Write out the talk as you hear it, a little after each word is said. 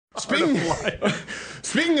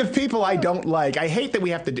Speaking of people I don't like, I hate that we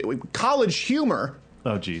have to do College Humor.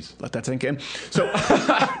 Oh, geez. Let that sink in. So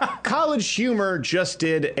College Humor just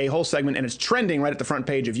did a whole segment, and it's trending right at the front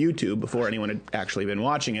page of YouTube before anyone had actually been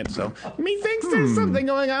watching it. So methinks there's something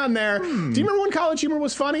going on there. Do you remember when College Humor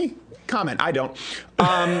was funny? Comment. I don't.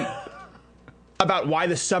 About why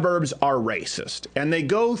the suburbs are racist. And they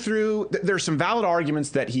go through, there's some valid arguments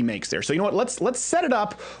that he makes there. So you know what, let's set it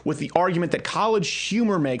up with the argument that College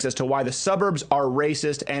Humor makes as to why the suburbs are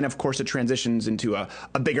racist, and of course it transitions into a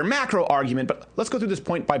bigger macro argument, but let's go through this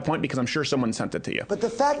point by point because I'm sure someone sent it to you. But the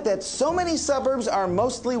fact that so many suburbs are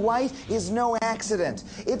mostly white is no accident.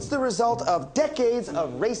 It's the result of decades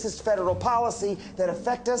of racist federal policy that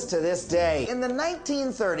affect us to this day. In the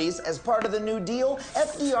 1930s, as part of the New Deal,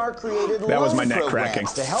 FDR created programs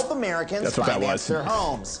to help Americans finance their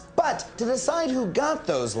homes. But to decide who got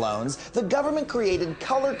those loans, the government created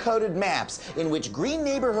color-coded maps in which green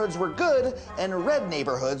neighborhoods were good and red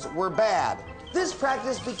neighborhoods were bad. This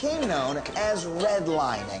practice became known as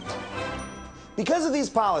redlining. Because of these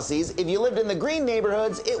policies, if you lived in the green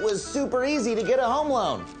neighborhoods, it was super easy to get a home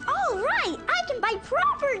loan. Oh, right! I can buy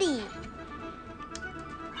property!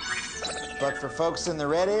 But for folks in the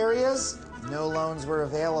red areas, no loans were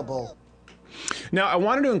available. Now, I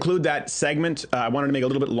wanted to include that segment. I wanted to make it a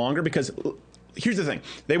little bit longer because here's the thing.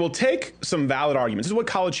 They will take some valid arguments. This is what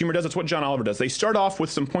College Humor does. It's what John Oliver does. They start off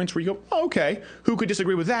with some points where you go, oh, okay, who could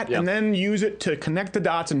disagree with that? Yep. And then use it to connect the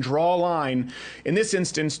dots and draw a line, in this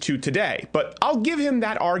instance, to today. But I'll give him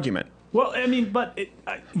that argument. Well, I mean, but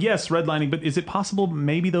yes, redlining, but is it possible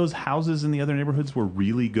maybe those houses in the other neighborhoods were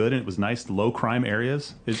really good and it was nice, low crime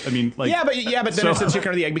areas? Yeah, but then it's the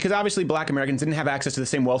chicken or the egg, because obviously black Americans didn't have access to the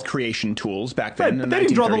same wealth creation tools back then. Right, but they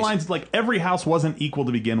didn't draw the lines, like every house wasn't equal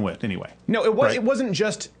to begin with anyway. No, it wasn't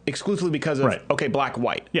just exclusively because of, okay, black,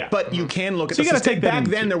 white. Yeah. But you can look at the system. Back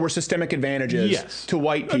then there were systemic advantages to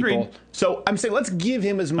white people. Agreed. So I'm saying let's give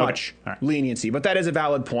him as much leniency, but that is a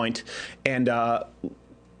valid point. And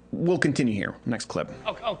we'll continue here. Next clip.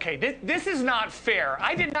 Okay, this is not fair.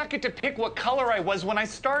 I did not get to pick what color I was when I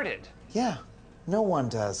started. Yeah, no one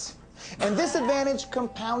does. And this advantage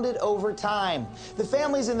compounded over time. The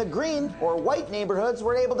families in the green or white neighborhoods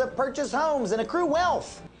were able to purchase homes and accrue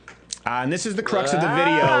wealth. And this is the crux of the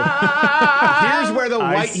video. Here's where the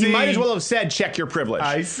white, he might as well have said, check your privilege.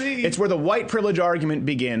 I see. It's where the white privilege argument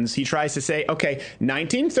begins. He tries to say, okay,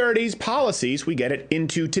 1930s policies, we get it,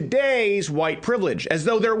 into today's white privilege. As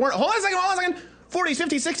though there weren't, hold on a second. 40s,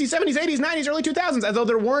 50s, 60s, 70s, 80s, 90s, early 2000s, as though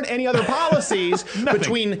there weren't any other policies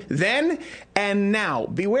between then and now.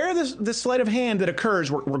 Beware this sleight of hand that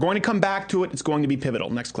occurs. We're going to come back to it. It's going to be pivotal.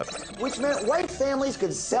 Next clip. Which meant white families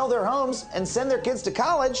could sell their homes and send their kids to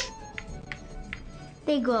college.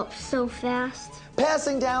 They grow up so fast.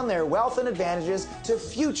 Passing down their wealth and advantages to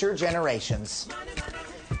future generations.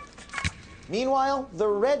 Meanwhile, the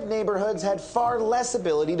red neighborhoods had far less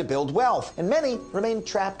ability to build wealth, and many remained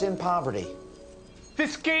trapped in poverty.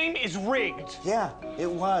 This game is rigged. Yeah, it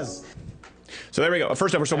was. So there we go.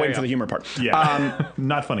 First off, we're still waiting for the humor part. Yeah,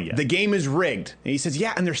 not funny yet. The game is rigged. And he says,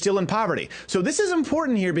 yeah, and they're still in poverty. So this is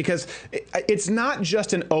important here because it's not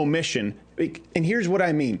just an omission. And here's what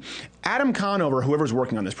I mean. Adam Conover, whoever's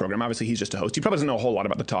working on this program, obviously he's just a host. He probably doesn't know a whole lot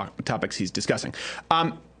about the topics he's discussing.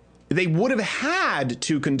 They would have had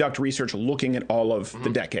to conduct research looking at all of the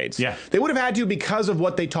decades. Yeah. They would have had to because of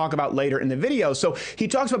what they talk about later in the video. So he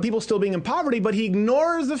talks about people still being in poverty, but he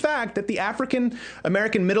ignores the fact that the African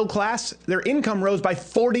American middle class, their income rose by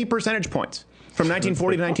 40 percentage points from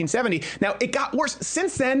 1940 to 1970. Now, it got worse.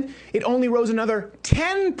 Since then, it only rose another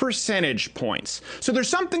 10 percentage points. So there's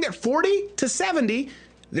something that 40 to 70,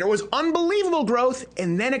 there was unbelievable growth,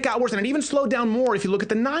 and then it got worse, and it even slowed down more if you look at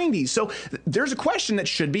the 90s. So there's a question that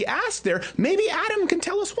should be asked there. Maybe Adam can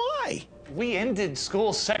tell us why. We ended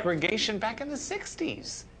school segregation back in the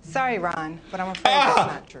 60s. Sorry, Ron, but I'm afraid that's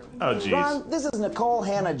not true. Oh, geez. Ron, this is Nicole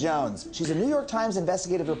Hannah-Jones. She's a New York Times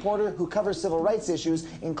investigative reporter who covers civil rights issues,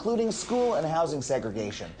 including school and housing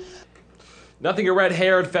segregation. Nothing a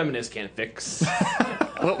red-haired feminist can't fix.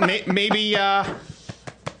 Well, maybe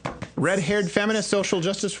red-haired feminist social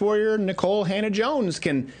justice warrior Nicole Hannah-Jones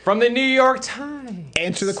can... From the New York Times.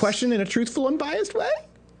 ...answer the question in a truthful, unbiased way?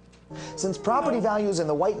 Since property values in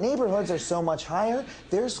the white neighborhoods are so much higher,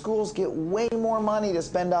 their schools get way more money to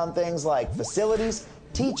spend on things like facilities,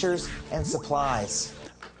 teachers, and supplies.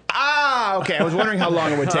 Okay. I was wondering how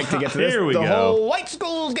long it would take to get to this. Here we the go. whole white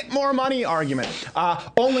schools get more money argument.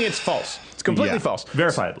 Only it's false. It's completely false.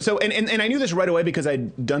 Verifiable. So, and I knew this right away because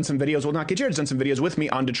I'd done some videos. Well, not Get Jared's done some videos with me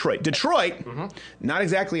on Detroit. Detroit, not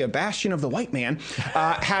exactly a bastion of the white man,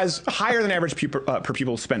 has higher than average per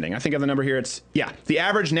pupil spending. I think of the number here. It's the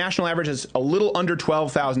average national average is a little under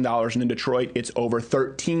 $12,000, and in Detroit, it's over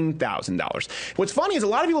 $13,000. What's funny is a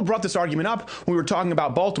lot of people brought this argument up when we were talking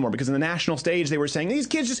about Baltimore because in the national stage they were saying these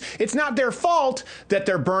kids it's not their fault that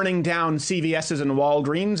they're burning down CVS's and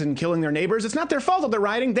Walgreens and killing their neighbors. It's not their fault that they're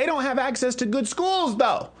rioting. They don't have access to good schools,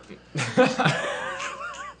 though.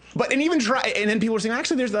 And then people were saying,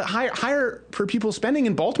 actually, there's the higher per pupil spending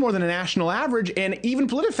in Baltimore than a national average. And even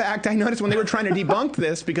PolitiFact, I noticed when they were trying to debunk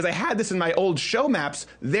this, because I had this in my old show maps,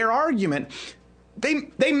 their argument,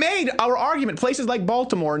 they made our argument. Places like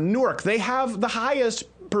Baltimore, Newark, they have the highest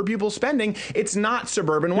per pupil spending. It's not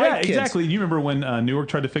suburban white kids. Yeah, exactly. You remember when Newark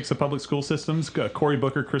tried to fix the public school systems? Cory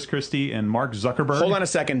Booker, Chris Christie, and Mark Zuckerberg. Hold on a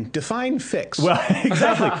second. Define fix. Well,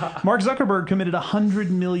 exactly. Mark Zuckerberg committed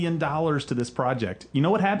 $100 million to this project. You know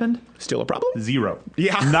what happened? Still a problem? Zero.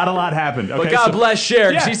 Yeah. Not a lot happened. Okay, But God bless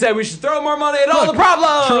Cher. Yeah. She said we should throw more money at all the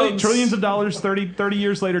problems. Trillions of dollars, 30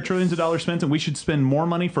 years later, trillions of dollars spent, and we should spend more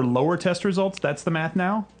money for lower test results? That's the math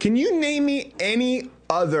now? Can you name me any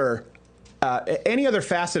other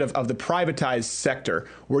facet of the privatized sector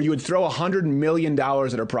where you would throw $100 million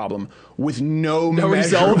at a problem with no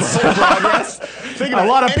results? Progress? A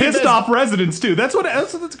lot of pissed off residents too. That's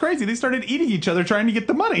crazy. They started eating each other trying to get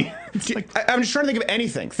the money. I'm just trying to think of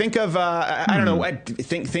anything. Think of I don't know.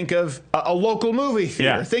 Think of a local movie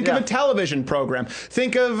theater. Yeah. Think of a television program.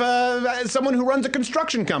 Think of someone who runs a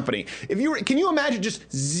construction company. Can you imagine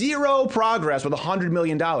just zero progress with $100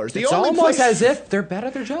 million? It's almost as if they're bad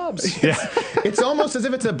at their jobs. Yeah. It's almost as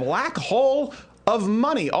if it's a black hole of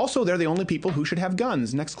money. Also, they're the only people who should have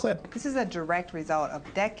guns. Next clip. This is a direct result of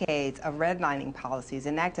decades of redlining policies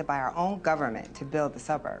enacted by our own government to build the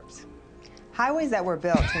suburbs. Highways that were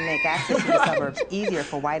built to make access to the suburbs easier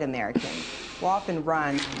for white Americans will often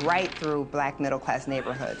run right through black middle-class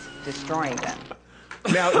neighborhoods, destroying them.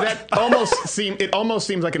 Now, that almost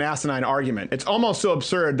seems like an asinine argument. It's almost so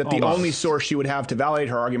absurd that the only source she would have to validate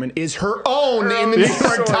her argument is her own in the New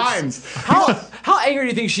York Times. How angry do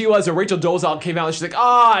you think she was when Rachel Dolezal came out and she's like,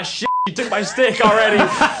 ah, shit, you took my stick already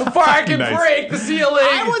before I can break the ceiling.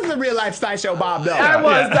 I was the real life Sideshow Bob, though. I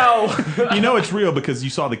was, though. You know it's real because you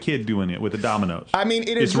saw the kid doing it with the dominoes. I mean,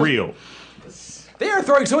 it's real. They are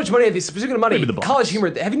throwing so much money at these specific money. Maybe the blocks. College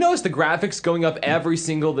Humor. Have you noticed the graphics going up every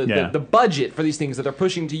single the budget for these things that they're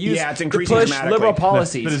pushing to use it's to increasing push dramatically. liberal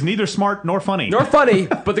policies? That is neither smart nor funny. Nor funny,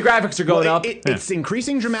 but the graphics are going up. It's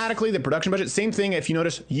increasing dramatically, the production budget. Same thing, if you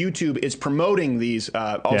notice, YouTube is promoting these,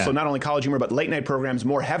 also not only College Humor, but late night programs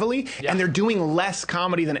more heavily, and they're doing less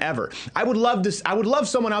comedy than ever. I would love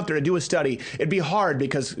someone out there to do a study. It'd be hard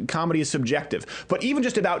because comedy is subjective, but even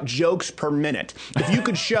just about jokes per minute, if you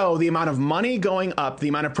could show the amount of money going up, the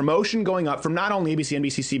amount of promotion going up from not only ABC,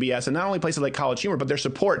 NBC, CBS, and not only places like College Humor, but their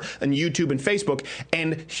support on YouTube and Facebook,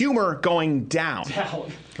 and humor going down.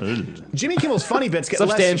 Jimmy Kimmel's funny bits get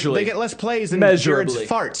less plays than Jared's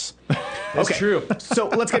farts. That's true.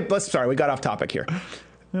 So sorry, we got off topic here.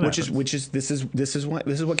 This is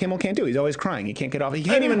what Kimmel can't do. He's always crying. He can't get off. He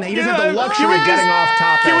doesn't have the luxury of getting off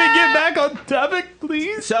topic. Can we get back on topic,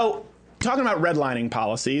 please? So, talking about redlining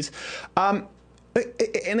policies,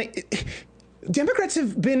 Democrats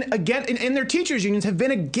have been and their teachers' unions have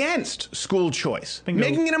been against school choice,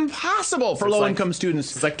 making it impossible for low-income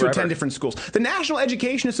students to attend different schools. The National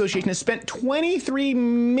Education Association has spent $23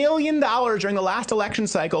 million during the last election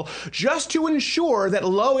cycle just to ensure that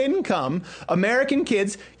low-income American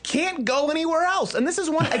kids can't go anywhere else. And this is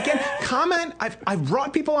one, again, comment. I've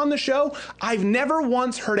brought people on the show. I've never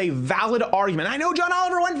once heard a valid argument. I know John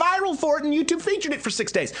Oliver went viral for it and YouTube featured it for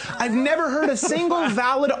 6 days. I've never heard a single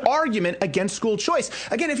valid argument against school choice.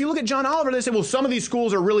 Again, if you look at John Oliver, they say, well, some of these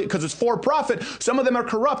schools are really, because it's for profit, some of them are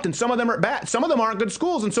corrupt and some of them are bad. Some of them aren't good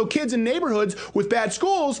schools. And so kids in neighborhoods with bad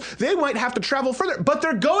schools, they might have to travel further. But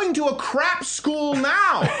they're going to a crap school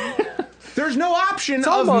now. There's no option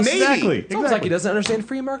of maybe. Exactly. It's almost like he doesn't understand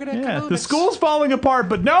free market economics. The school's falling apart,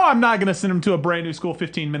 but no, I'm not going to send him to a brand new school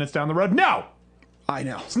 15 minutes down the road. No. I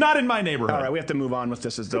know. It's not in my neighborhood. All right, we have to move on with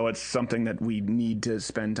this as though it's something that we need to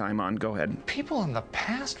spend time on. Go ahead. People in the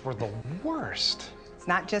past were the worst. It's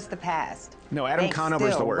not just the past. No, Adam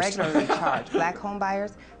Conover's the worst. Regularly charge black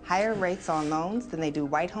homebuyers higher rates on loans than they do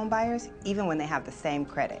white homebuyers, even when they have the same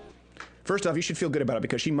credit. First off, you should feel good about it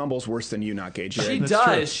because she mumbles worse than you, not gay, Jared. She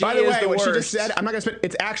does. By the way, what she just said, I'm not going to spend.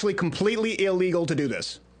 It's actually completely illegal to do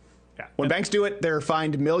this. Yeah. When banks do it, they're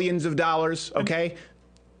fined millions of dollars. Okay.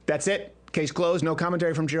 That's it. Case closed. No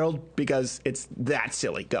commentary from Gerald because it's that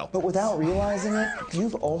silly. Go. But without realizing it,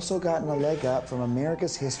 you've also gotten a leg up from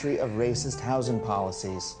America's history of racist housing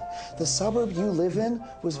policies. The suburb you live in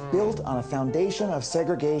was built on a foundation of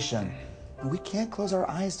segregation, and we can't close our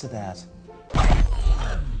eyes to that.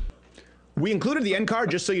 We included the end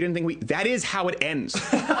card just so you didn't think that is how it ends.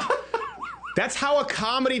 That's how a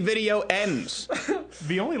comedy video ends.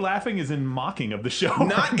 The only laughing is in mocking of the show.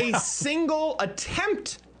 Not a single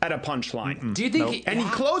attempt at a punchline. Do you think and he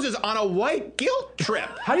closes on a white guilt trip.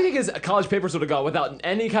 How do you think his college papers would have gone without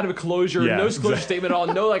any kind of a closure, no disclosure statement at all,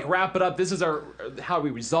 no like wrap it up, this is our how we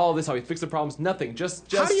resolve this, how we fix the problems, nothing.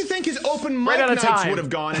 Just how do you think his open mic nights would have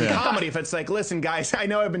gone in comedy if it's like, listen guys, I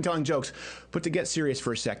know I've been telling jokes, but to get serious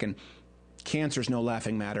for a second, cancer's no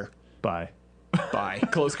laughing matter. Bye. Bye.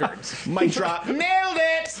 Close curtains. Mic drop. Nailed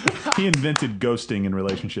it! He invented ghosting in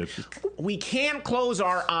relationships. We can't close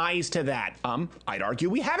our eyes to that. I'd argue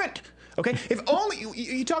we haven't. Okay? If only,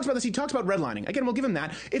 he talks about this, he talks about redlining. Again, we'll give him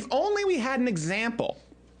that. If only we had an example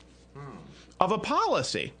of a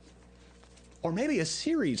policy, or maybe a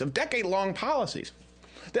series of decade-long policies,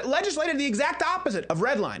 that legislated the exact opposite of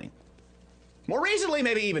redlining. More recently,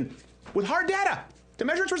 maybe even, with hard data to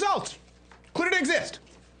measure its results. Could it exist?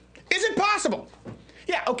 Is it possible?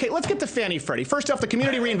 Yeah, okay, let's get to Fannie Freddie. First off, the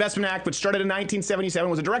Community Reinvestment Act, which started in 1977,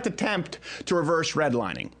 was a direct attempt to reverse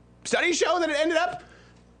redlining. Studies show that it ended up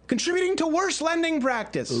contributing to worse lending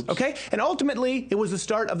practice, okay? And ultimately, it was the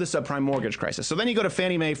start of the subprime mortgage crisis. So then you go to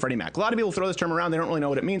Fannie Mae, Freddie Mac. A lot of people throw this term around. They don't really know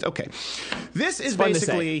what it means. Okay. This is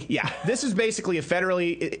basically, this is basically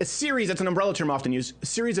a series, that's an umbrella term often used, a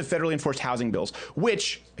series of federally enforced housing bills,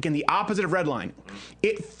 which, again, the opposite of redlining.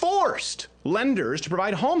 It forced lenders to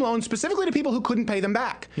provide home loans specifically to people who couldn't pay them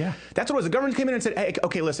back. Yeah. That's what it was. The government came in and said, hey,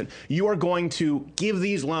 okay, listen, you are going to give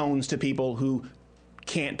these loans to people who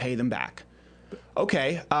can't pay them back.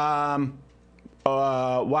 Okay, why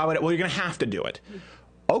would it? Well, you're going to have to do it.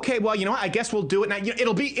 Okay, well, you know what? I guess we'll do it now. You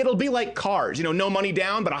know, it'll be like cars. You know, no money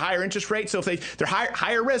down, but a higher interest rate. So if they're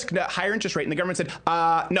higher risk, higher interest rate, and the government said,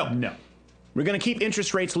 no, we're going to keep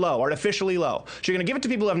interest rates low, artificially low. So you're going to give it to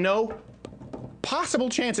people who have no possible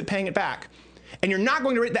chance at paying it back. And you're not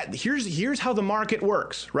going to rate that. Here's how the market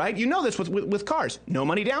works, right? You know this with cars. No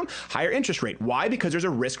money down, higher interest rate. Why? Because there's a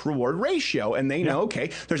risk-reward ratio, and they know,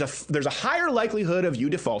 okay, there's a higher likelihood of you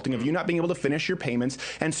defaulting, of you not being able to finish your payments,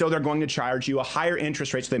 and so they're going to charge you a higher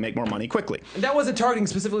interest rate so they make more money quickly. And that wasn't targeting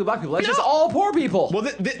specifically black people. That's just all poor people. Well,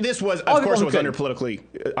 this was, of course, it was under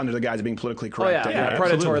the guise of being politically correct.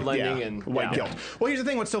 Predatory lending and white guilt. Well, here's the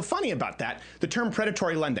thing. What's so funny about that? The term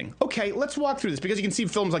predatory lending. Okay, let's walk through this because you can see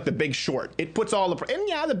films like The Big Short. It puts all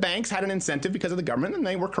the the banks had an incentive because of the government, and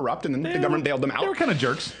they were corrupt, and then the government bailed them out. They were kind of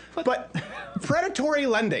jerks. But predatory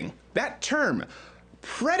lending, that term,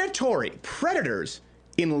 predators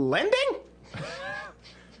in lending?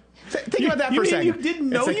 Think about that for a second. You didn't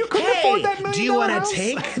know you couldn't afford that $1 million do you want house? to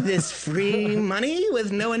take this free money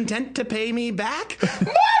with no intent to pay me back?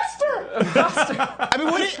 Monster! I mean,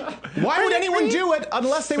 why would anyone do it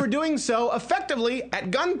unless they were doing so effectively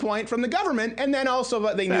at gunpoint from the government, and then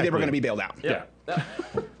also they knew they were going to be bailed out? Yeah.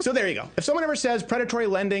 So there you go. If someone ever says predatory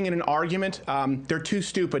lending in an argument, they're too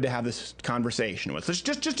stupid to have this conversation with. Let's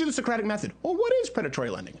just do the Socratic method. Well, what is predatory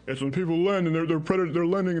lending? It's when people lend and they're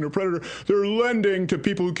lending and they're predator. They're lending to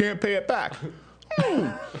people who can't pay it back.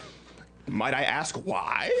 Might I ask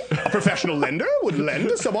why a professional lender would lend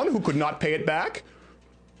to someone who could not pay it back?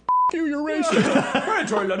 You're racist.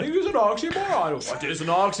 Predatory lending is an oxymoron. What is an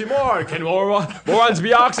oxymoron? Can morons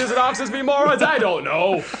be oxes and oxes be morons? I don't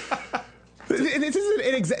know. This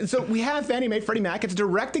is so we have Fannie Mae, Freddie Mac. It's a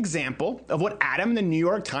direct example of what Adam and the New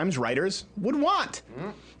York Times writers would want.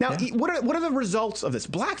 Now, what are the results of this?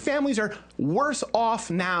 Black families are worse off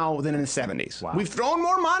now than in the 70s. Wow. We've thrown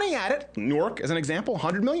more money at it. New York, as an example,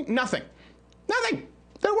 100 million, nothing.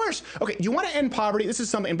 They're worse. Okay, you want to end poverty? This is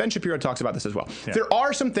something, and Ben Shapiro talks about this as well. Yeah. There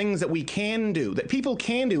are some things that we can do, that people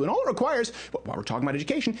can do, and all it requires, while we're talking about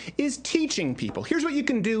education, is teaching people. Here's what you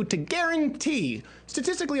can do to guarantee,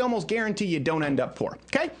 statistically almost guarantee you don't end up poor.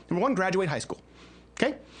 Okay? Number one, graduate high school.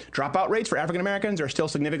 Okay? Dropout rates for African Americans are still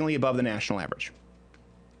significantly above the national average.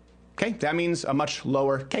 Okay? That means a much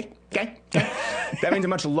lower, okay? That means a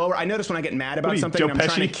much lower, I notice when I get mad about something, I'm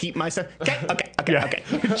trying to keep myself, okay.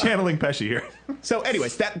 You're channeling Pesci here. So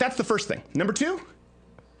anyways, that's the first thing. Number two,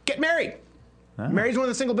 get married. Marriage is one of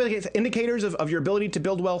the single biggest indicators of your ability to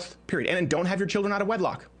build wealth, period. And then don't have your children out of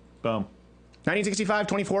wedlock. Boom. 1965,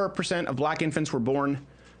 24% of black infants were born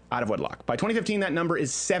out of wedlock. By 2015, that number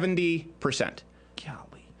is 70%.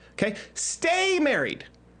 Golly. Okay? Stay married.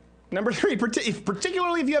 Number 3,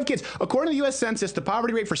 particularly if you have kids. According to the U.S. Census, the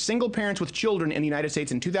poverty rate for single parents with children in the United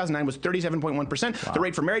States in 2009 was 37.1%. Wow. The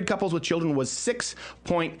rate for married couples with children was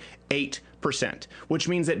 6.8%, which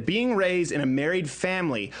means that being raised in a married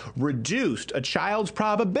family reduced a child's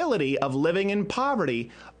probability of living in poverty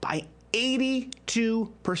by 82%.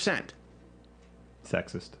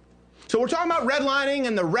 Sexist. So we're talking about redlining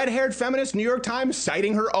and the red-haired feminist New York Times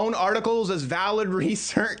citing her own articles as valid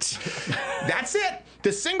research. That's it.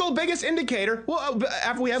 The single biggest indicator, well,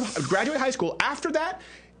 after we have graduate high school, after that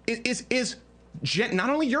is not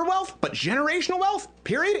only your wealth, but generational wealth,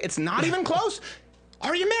 period. It's not even close.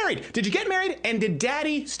 Are you married? Did you get married? And did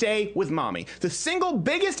daddy stay with mommy? The single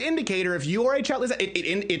biggest indicator if you are a child,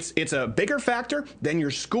 it's a bigger factor than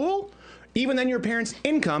your school, even than your parents'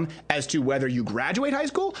 income, as to whether you graduate high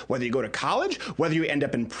school, whether you go to college, whether you end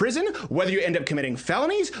up in prison, whether you end up committing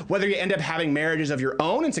felonies, whether you end up having marriages of your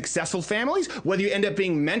own and successful families, whether you end up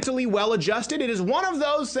being mentally well-adjusted. It is one of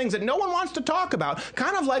those things that no one wants to talk about.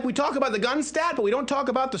 Kind of like we talk about the gun stat, but we don't talk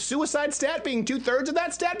about the suicide stat being 2/3 of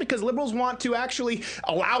that stat, because liberals want to actually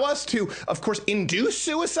allow us to, of course, induce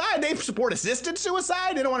suicide. They support assisted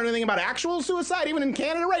suicide. They don't want anything about actual suicide. Even in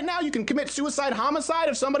Canada right now, you can commit suicide homicide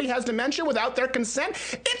if somebody has dementia without their consent.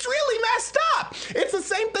 It's really messed up. It's the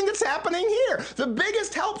same thing that's happening here. The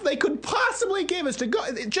biggest help they could possibly give is to go,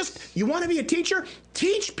 you want to be a teacher?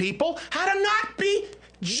 Teach people how to not be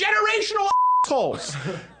generational assholes.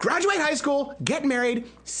 Graduate high school, get married,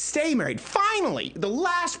 stay married. Finally, the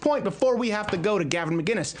last point before we have to go to Gavin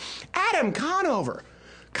McInnes. Adam Conover,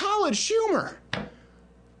 College Schumer.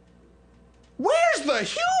 Where's the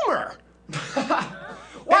humor?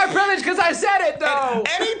 Why privilege? Because I said it, though.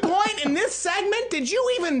 At any point in this segment, did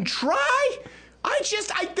you even try? I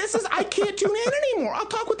can't tune in anymore. I'll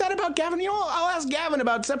talk with that about Gavin. I'll ask Gavin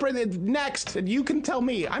about separating it next, and you can tell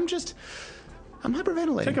me. I'm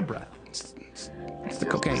hyperventilating. Take a breath. It's the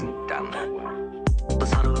cocaine.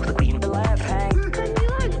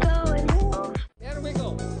 There we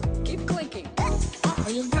go. Keep clinking. Oh,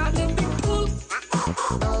 you got it, big pull.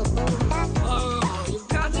 Oh, you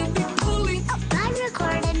got it, big pulling.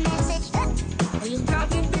 Recorded message. Oh, you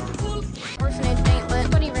got it, big pull. Orphanage ain't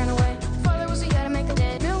lit, but he ran away. Father was a guy to make a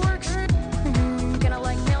dead. Mill works. Gonna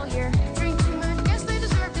like mill here. Drink too much, guess they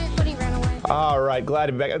deserved it, but he ran away. All right, glad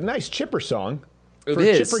to be back. A nice chipper song. It for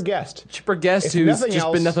is. Chipper guest. Chipper guest If who's nothing just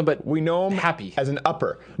else, been nothing but we know him happy. as an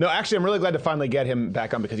upper. No, actually, I'm really glad to finally get him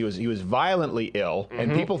back on because he was violently ill,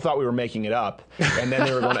 and people thought we were making it up. And then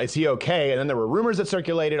they were going, "Is he okay?" And then there were rumors that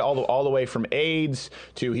circulated all the way from AIDS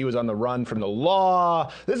to he was on the run from the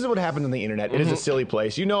law. This is what happens on the internet. It is a silly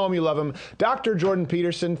place. You know him, you love him. Dr. Jordan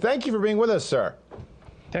Peterson, thank you for being with us, sir.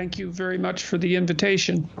 Thank you very much for the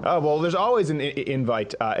invitation. Well, there's always an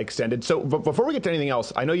invite extended. So before we get to anything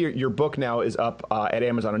else, I know your book now is up at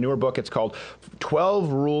Amazon, a newer book. It's called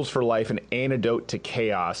 12 Rules for Life, an Antidote to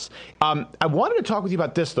Chaos. I wanted to talk with you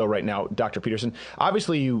about this, though, right now, Dr. Peterson.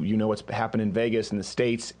 Obviously, you know what's happened in Vegas in the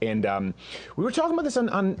States, and we were talking about this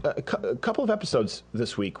on a couple of episodes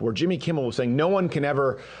this week where Jimmy Kimmel was saying no one can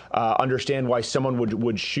ever understand why someone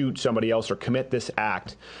would shoot somebody else or commit this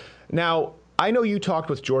act. Now, I know you talked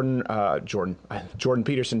with Jordan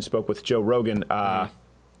Peterson spoke with Joe Rogan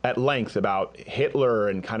at length about Hitler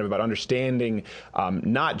and kind of about understanding,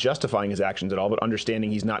 not justifying his actions at all, but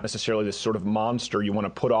understanding he's not necessarily this sort of monster you want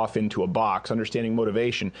to put off into a box, understanding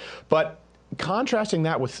motivation. But contrasting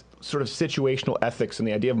that with sort of situational ethics and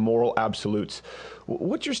the idea of moral absolutes,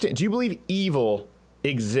 what's your stand? Do you believe evil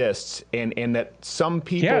exists and that some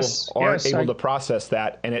people aren't able to process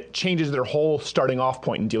that, and it changes their whole starting off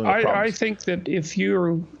point in dealing with problems? I think that if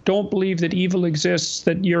you don't believe that evil exists,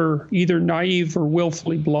 that you're either naive or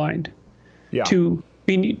willfully blind. Yeah. You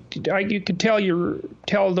could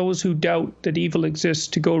tell those who doubt that evil exists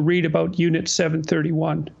to go read about Unit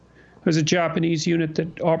 731. It was a Japanese unit that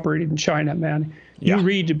operated in China, man. You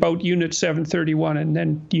read about Unit 731, and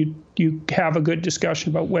then you have a good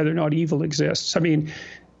discussion about whether or not evil exists. I mean,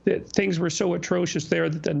 things were so atrocious there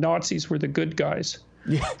that the Nazis were the good guys.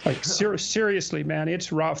 Yeah. Like seriously, man,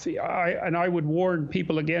 it's rough. I would warn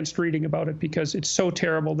people against reading about it because it's so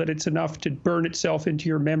terrible that it's enough to burn itself into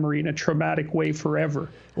your memory in a traumatic way forever.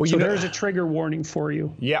 Well, so there's a trigger warning for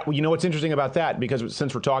you. Yeah, well, you know what's interesting about that? Because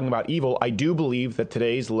since we're talking about evil, I do believe that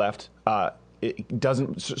today's left it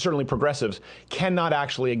doesn't, certainly progressives, cannot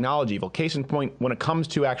actually acknowledge evil. Case in point, when it comes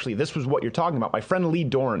to actually, this was what you're talking about. My friend Lee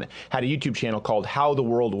Dorn had a YouTube channel called How the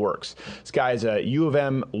World Works. This guy's a U of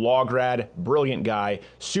M law grad, brilliant guy,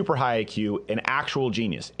 super high IQ, an actual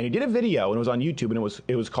genius. And he did a video, and it was on YouTube, and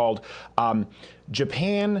it was called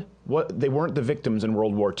Japan, they weren't the victims in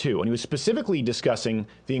World War II. And he was specifically discussing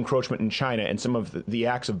the encroachment in China and some of the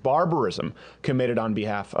acts of barbarism committed on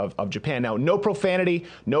behalf of Japan. Now, no profanity,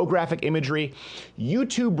 no graphic imagery.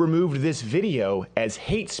 YouTube removed this video as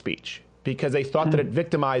hate speech because they thought that it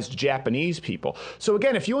victimized Japanese people. So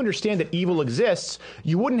again, if you understand that evil exists,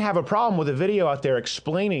 you wouldn't have a problem with a video out there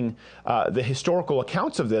explaining the historical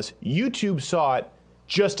accounts of this. YouTube saw it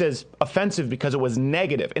just as offensive because it was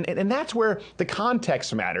negative. And that's where the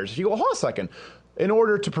context matters. If you go, hold on a second, in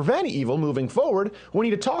order to prevent evil moving forward, we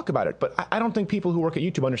need to talk about it. But I don't think people who work at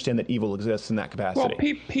YouTube understand that evil exists in that capacity.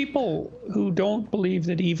 Well, people who don't believe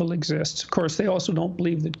that evil exists, of course, they also don't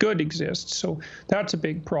believe that good exists. So that's a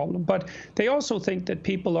big problem. But they also think that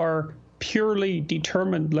people are purely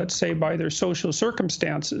determined, let's say, by their social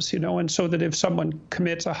circumstances, and so that if someone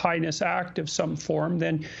commits a heinous act of some form,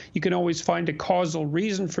 then you can always find a causal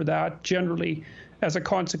reason for that, generally as a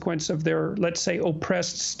consequence of their, let's say,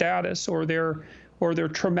 oppressed status or their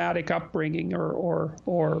traumatic upbringing or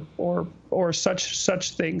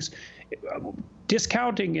such things,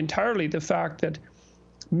 discounting entirely the fact that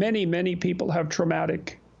many people have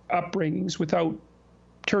traumatic upbringings without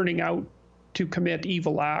turning out to commit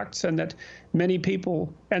evil acts, and that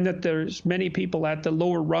there's many people at the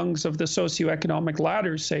lower rungs of the socioeconomic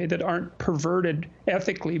ladder, say, that aren't perverted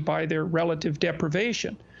ethically by their relative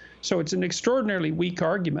deprivation. So it's an extraordinarily weak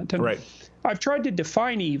argument. And I've tried to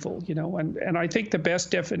define evil, and I think the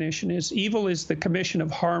best definition is evil is the commission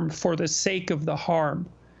of harm for the sake of the harm.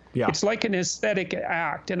 Yeah. It's like an aesthetic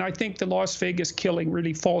act, and I think the Las Vegas killing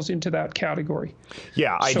really falls into that category.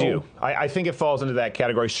 Yeah, I do. I think it falls into that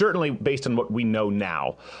category, certainly based on what we know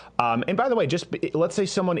now. And by the way, just let's say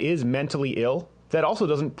someone is mentally ill, that also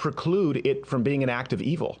doesn't preclude it from being an act of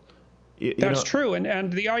evil. That's true,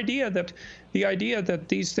 and the idea that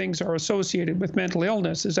these things are associated with mental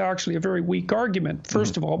illness is actually a very weak argument.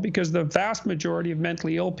 First of all, because the vast majority of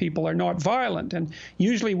mentally ill people are not violent, and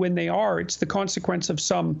usually when they are, it's the consequence of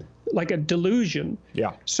some, like a delusion.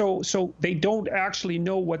 Yeah. So they don't actually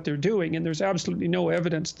know what they're doing, and there's absolutely no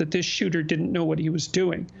evidence that this shooter didn't know what he was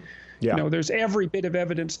doing. Yeah. There's every bit of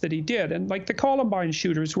evidence that he did, and like the Columbine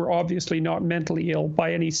shooters were obviously not mentally ill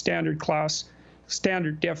by any standard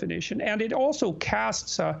definition, and it also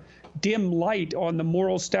casts a dim light on the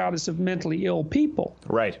moral status of mentally ill people.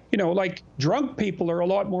 Right. Like drunk people are a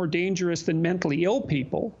lot more dangerous than mentally ill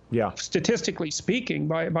people. Yeah. Statistically speaking,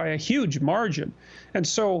 by a huge margin. And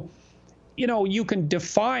so, you can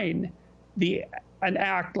define an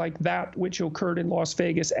act like that which occurred in Las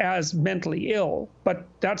Vegas as mentally ill, but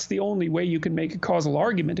that's the only way you can make a causal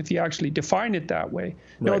argument if you actually define it that way.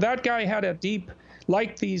 Right. No, that guy had a deep,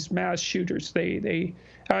 like these mass shooters,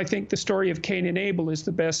 I think the story of Cain and Abel is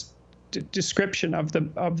the best description of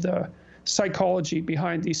the psychology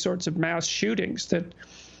behind these sorts of mass shootings, that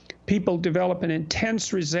people develop an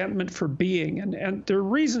intense resentment for being, and there are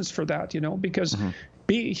reasons for that, because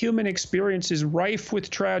human experience is rife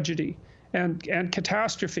with tragedy and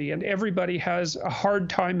catastrophe, and everybody has a hard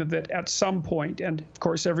time of it at some point. And of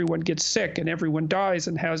course, everyone gets sick and everyone dies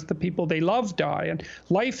and has the people they love die. And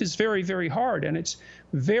life is very, very hard, and it's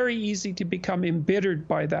very easy to become embittered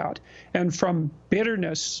by that. And from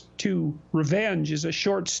bitterness to revenge is a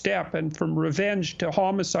short step, and from revenge to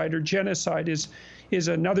homicide or genocide is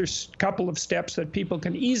another couple of steps that people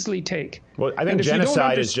can easily take. Well, I think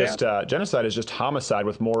genocide is just homicide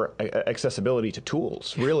with more accessibility to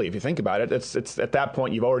tools. Really, if you think about it, it's at that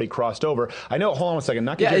point you've already crossed over. I know. Hold on a second.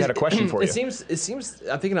 Not had a question for you. It seems.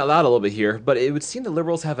 I'm thinking out loud a little bit here, but it would seem that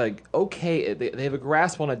liberals have they have a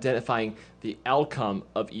grasp on identifying the outcome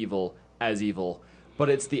of evil as evil. But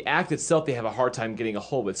it's the act itself they have a hard time getting a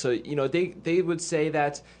hold with. So, they would say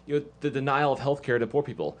that, the denial of healthcare to poor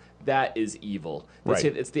people, that is evil. They say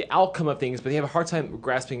it's the outcome of things, but they have a hard time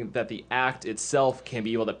grasping that the act itself can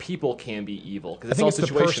be evil, that people can be evil. I think it's the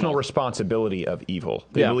personal responsibility of evil.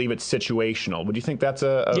 They believe it's situational. Would you think that's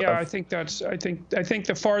I think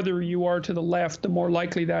the farther you are to the left, the more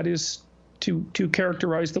likely that is to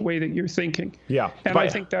characterize the way that you're thinking. Yeah. And I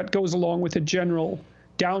think that goes along with a general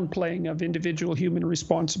downplaying of individual human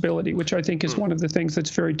responsibility, which I think is one of the things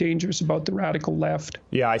that's very dangerous about the radical left.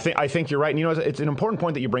 Yeah, I think you're right. And, it's an important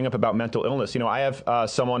point that you bring up about mental illness. I have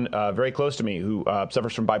someone very close to me who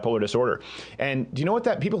suffers from bipolar disorder. And do you know what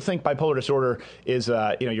that people think bipolar disorder is?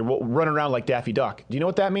 You're running around like Daffy Duck. Do you know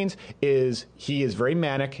what that means? Is he is very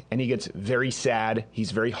manic and he gets very sad.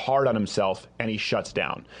 He's very hard on himself and he shuts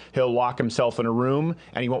down. He'll lock himself in a room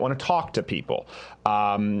and he won't want to talk to people.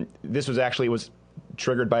 This was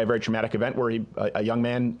triggered by a very traumatic event where a young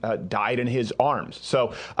man died in his arms.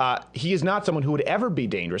 So he is not someone who would ever be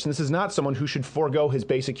dangerous, and this is not someone who should forego his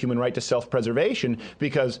basic human right to self-preservation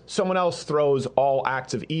because someone else throws all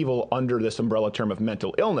acts of evil under this umbrella term of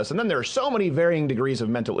mental illness. And then there are so many varying degrees of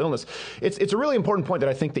mental illness. It's a really important point that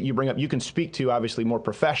I think that you bring up. You can speak to, obviously, more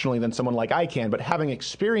professionally than someone like I can, but having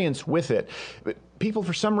experience with it, people,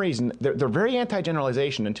 for some reason, they're very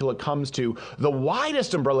anti-generalization until it comes to the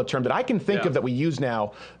widest umbrella term that I can think of that we use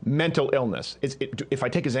now, mental illness. If I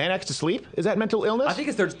take a Xanax to sleep, is that mental illness? I think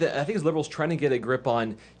it's liberals trying to get a grip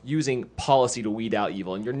on using policy to weed out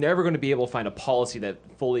evil, and you're never going to be able to find a policy that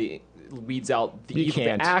fully weeds out the evil,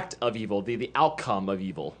 the act of evil, the outcome of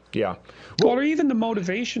evil. Yeah. Well, or even the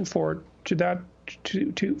motivation for it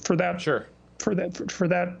for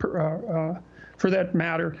that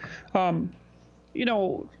matter. You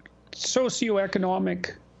know,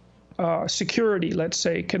 socioeconomic security, let's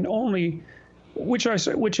say, can only, which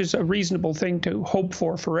is a reasonable thing to hope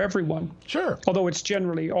for everyone. Sure. Although it's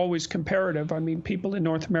generally always comparative. I mean, people in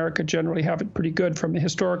North America generally have it pretty good from a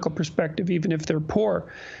historical perspective, even if they're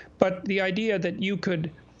poor. But the idea that you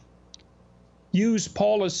could use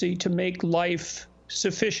policy to make life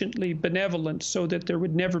sufficiently benevolent so that there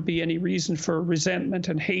would never be any reason for resentment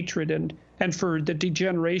and hatred and for the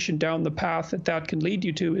degeneration down the path that can lead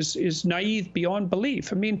you to is naive beyond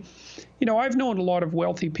belief. I mean, you know, I've known a lot of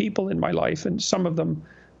wealthy people in my life, and some of them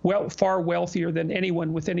far wealthier than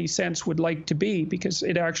anyone with any sense would like to be, because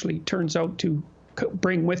it actually turns out to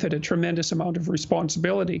bring with it a tremendous amount of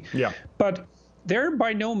responsibility. Yeah. But they're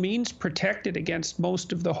by no means protected against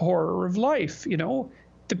most of the horror of life, you know.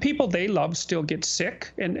 The people they love still get sick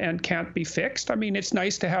and can't be fixed. I mean, it's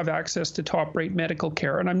nice to have access to top-rate medical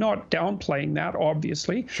care, and I'm not downplaying that,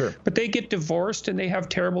 obviously. Sure. But they get divorced and they have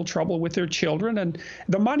terrible trouble with their children, and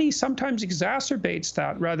the money sometimes exacerbates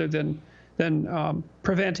that rather than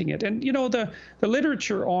preventing it. And you know, the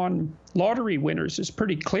literature on lottery winners is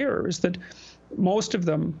pretty clear, is that most of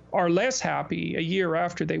them are less happy a year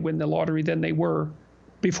after they win the lottery than they were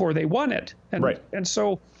before they won it. And, right. And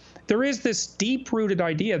so there is this deep-rooted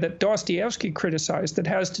idea that Dostoevsky criticized that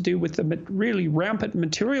has to do with the really rampant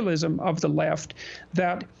materialism of the left,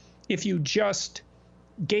 that if you just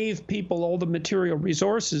gave people all the material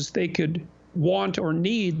resources they could want or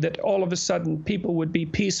need, that all of a sudden people would be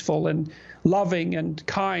peaceful and loving and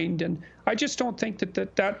kind. And I just don't think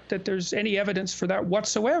that there's any evidence for that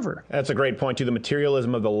whatsoever. That's a great point too. The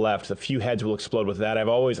materialism of the left, a few heads will explode with that. I've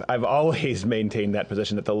always maintained that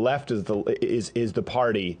position, that the left is the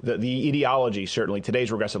party, the ideology, certainly today's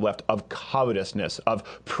progressive left, of covetousness, of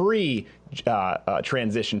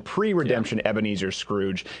transition, pre-redemption Ebenezer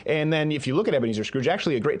Scrooge. And then if you look at Ebenezer Scrooge,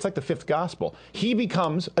 actually it's like the fifth gospel. He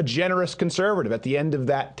becomes a generous conservative at the end of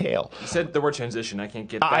that tale. You said the word transition. I can't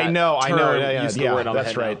get that. I know. Yeah,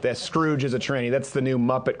 that's right. That Scrooge is a tranny. That's the new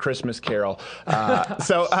Muppet Christmas Carol.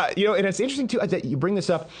 You know, and it's interesting too that you bring this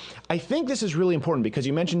up. I think this is really important because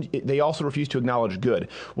you mentioned they also refuse to acknowledge good.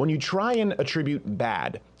 When you try and attribute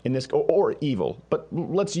bad in this, or evil, but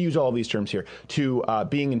let's use all of these terms here, to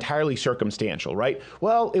being entirely circumstantial, right?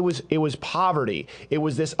 Well, it was poverty, it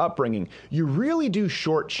was this upbringing. You really do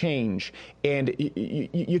shortchange, and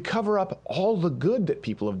you cover up all the good that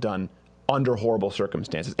people have done under horrible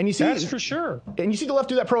circumstances. And you see, that's for sure. And you see the left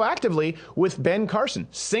do that proactively with Ben Carson.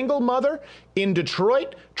 Single mother in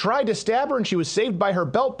Detroit, tried to stab her and she was saved by her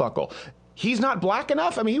belt buckle. He's not black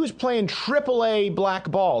enough? I mean, he was playing AAA black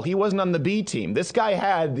ball. He wasn't on the B team. This guy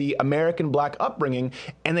had the American black upbringing,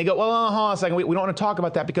 and they go, well, hold on a second, we don't want to talk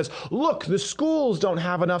about that because, look, the schools don't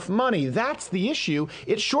have enough money. That's the issue.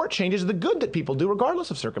 It shortchanges the good that people do regardless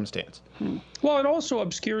of circumstance. Well, it also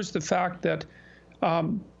obscures the fact that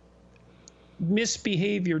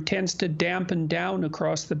misbehavior tends to dampen down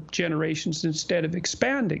across the generations instead of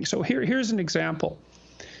expanding. So here's an example.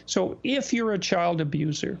 So if you're a child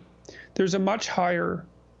abuser, there's a much higher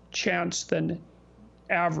chance than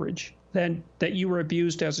average than that you were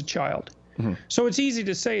abused as a child. Mm-hmm. So it's easy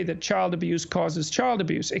to say that child abuse causes child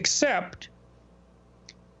abuse, except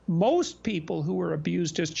most people who were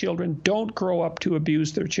abused as children don't grow up to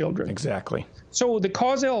abuse their children. Exactly. So the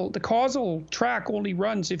causal track only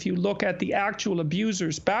runs if you look at the actual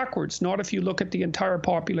abusers backwards, not if you look at the entire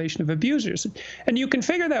population of abusers. And you can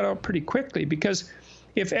figure that out pretty quickly, because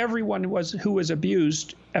if everyone who was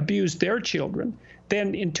abused their children,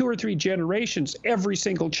 then in 2 or 3 generations, every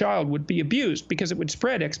single child would be abused because it would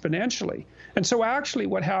spread exponentially. And so actually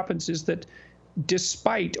what happens is that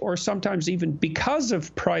despite, or sometimes even because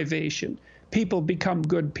of privation, people become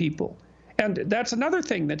good people. And that's another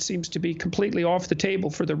thing that seems to be completely off the table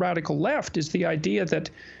for the radical left, is the idea that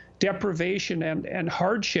deprivation and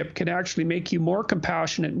hardship can actually make you more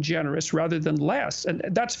compassionate and generous rather than less. And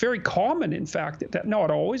that's very common, in fact, that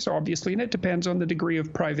not always, obviously, and it depends on the degree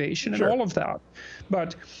of privation and all of that.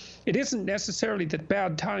 But it isn't necessarily that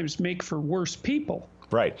bad times make for worse people.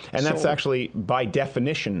 Right. And that's actually, by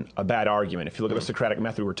definition, a bad argument. If you look at the Socratic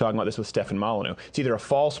method, we were talking about this with Stefan Molyneux. It's either a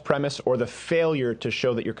false premise or the failure to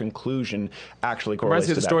show that your conclusion actually correlates to that. Reminds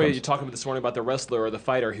me of the story you're talking about this morning about the wrestler or the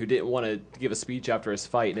fighter who didn't want to give a speech after his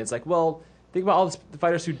fight. And it's like, well, think about all the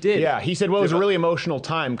fighters who did. Yeah, he said, well, it was a really emotional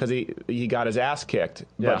time because he got his ass kicked,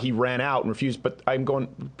 but he ran out and refused. But I'm going,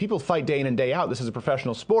 people fight day in and day out. This is a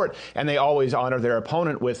professional sport, and they always honor their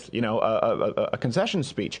opponent with, you know, a concession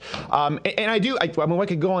speech. And I mean, I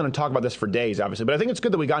could go on and talk about this for days, obviously, but I think it's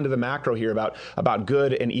good that we got into the macro here about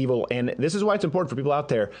good and evil. And this is why it's important for people out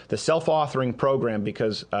there, the self-authoring program,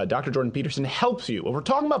 because Dr. Jordan Peterson helps you. Well, we're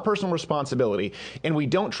talking about personal responsibility, and we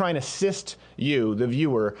don't try and assist you, the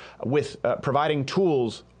viewer, with providing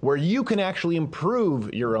tools where you can actually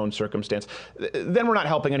improve your own circumstance, then we're not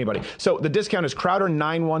helping anybody. So the discount is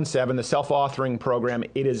Crowder917, the self-authoring program.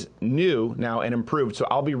 It is new now and improved, so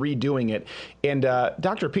I'll be redoing it. And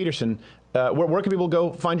Dr. Peterson, where can people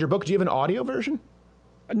go find your book? Do you have an audio version?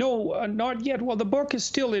 No, not yet. Well, the book is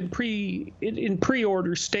still in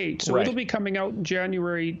pre-order state, so it'll be coming out in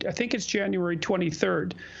January. I think it's January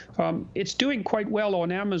 23rd. It's doing quite well on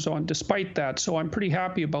Amazon despite that, so I'm pretty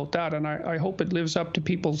happy about that, and I hope it lives up to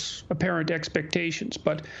people's apparent expectations.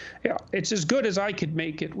 But yeah, it's as good as I could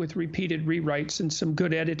make it with repeated rewrites and some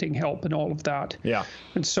good editing help and all of that. Yeah.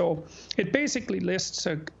 And so it basically lists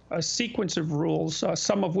a sequence of rules,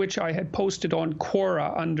 some of which I had posted on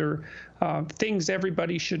Quora under things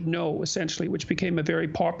everybody should know, essentially, which became a very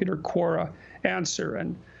popular Quora answer.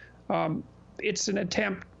 And it's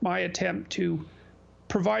my attempt to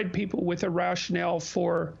provide people with a rationale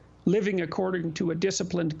for living according to a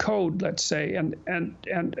disciplined code, let's say, and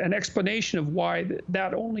an explanation of why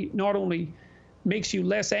that not only makes you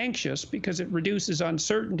less anxious because it reduces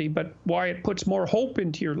uncertainty, but why it puts more hope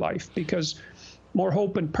into your life, because more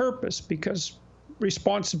hope and purpose, because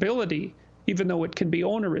responsibility, even though it can be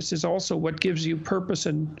onerous, is also what gives you purpose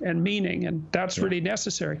and meaning, and that's really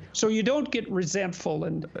necessary. So you don't get resentful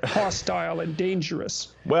and hostile and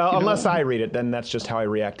dangerous. Well, unless I read it, then that's just how I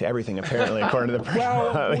react to everything, apparently, according to the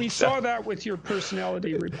Well, we saw that with your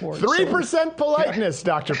personality report. 3% politeness,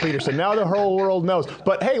 Dr. Peterson. Now the whole world knows.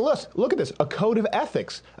 But hey, look at this, a code of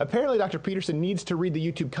ethics. Apparently, Dr. Peterson needs to read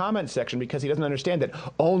the YouTube comment section because he doesn't understand that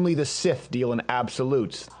only the Sith deal in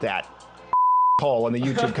absolutes. That hole in the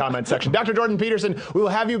YouTube comment section. Dr. Jordan Peterson, we will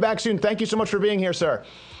have you back soon. Thank you so much for being here, sir.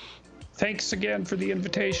 Thanks again for the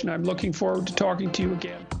invitation. I'm looking forward to talking to you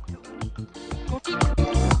again.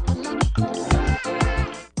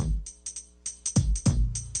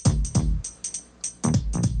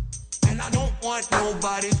 And I don't want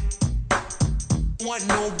nobody,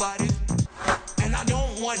 and I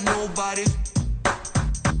don't want nobody.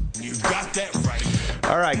 You got that right.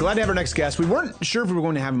 All right, glad to have our next guest. We weren't sure if we were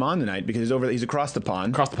going to have him on tonight because he's across the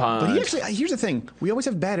pond. Across the pond. But he actually, here's the thing. We always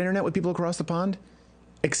have bad internet with people across the pond.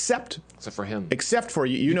 Except for him. Except for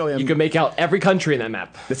you. You know him. You can make out every country in that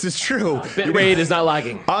map. This is true. Bitrate is not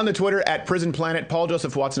lagging. On the Twitter at Prison Planet, Paul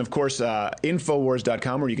Joseph Watson, of course,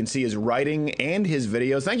 Infowars.com, where you can see his writing and his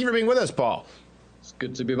videos. Thank you for being with us, Paul. It's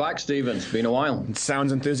good to be back, Stephen. It's been a while. It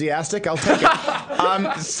sounds enthusiastic. I'll take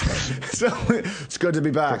it. So it's good to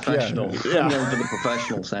be back. Professional. Yeah. Going for the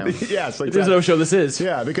professional sound. Yes. Like There's no show this is.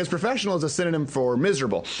 Yeah, because professional is a synonym for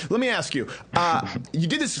miserable. Let me ask you, you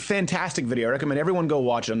did this fantastic video. I recommend everyone go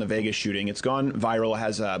watch it on the Vegas shooting. It's gone viral. It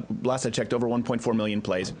has, last I checked, over 1.4 million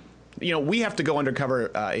plays. You know, we have to go undercover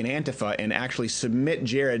in Antifa and actually submit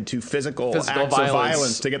Jared to physical acts of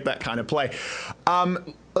violence to get that kind of play.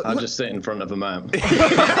 I'll just sit in front of a map. And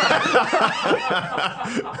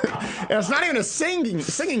it's not even a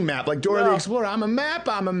singing map like Dora the Explorer. I'm a map,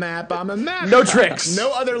 I'm a map, I'm a map. No tricks.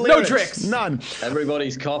 No other lyrics. No tricks. None.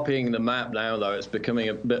 Everybody's copying the map now, though. It's becoming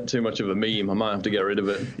a bit too much of a meme. I might have to get rid of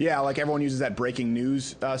it. Yeah, like everyone uses that breaking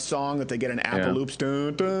news song that they get in Apple loops.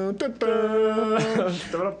 Dun, dun, dun, dun.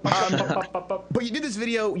 But you did this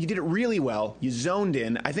video, you did it really well. You zoned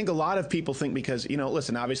in. I think a lot of people think because, you know,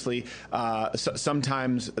 listen, obviously,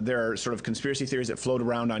 sometimes there are sort of conspiracy theories that float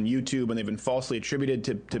around on YouTube and they've been falsely attributed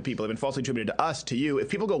to people. They've been falsely attributed to us, to you. If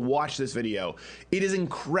people go watch this video, it is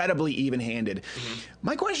incredibly even-handed. Mm-hmm.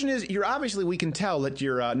 My question is, you're obviously, we can tell that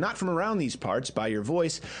you're not from around these parts by your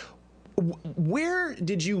voice. Where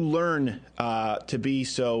did you learn to be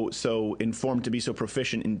so informed, to be so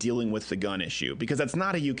proficient in dealing with the gun issue? Because that's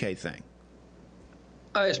not a UK thing.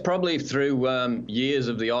 It's probably through years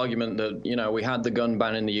of the argument that, you know, we had the gun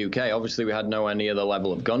ban in the UK. Obviously, we had nowhere near the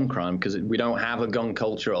level of gun crime because we don't have a gun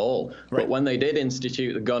culture at all. Right. But when they did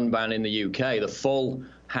institute the gun ban in the UK, the full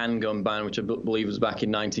handgun ban, which I believe was back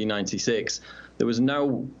in 1996, there was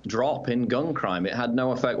no drop in gun crime. It had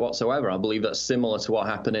no effect whatsoever. I believe that's similar to what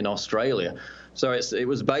happened in Australia. So it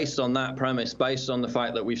was based on that premise, based on the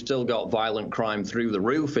fact that we've still got violent crime through the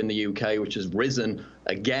roof in the UK, which has risen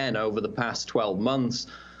again over the past 12 months.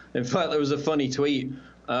 In fact, there was a funny tweet,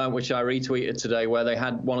 which I retweeted today, where they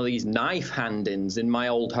had one of these knife hand-ins in my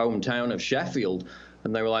old hometown of Sheffield.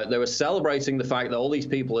 And they were celebrating the fact that all these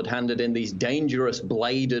people had handed in these dangerous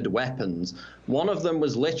bladed weapons. One of them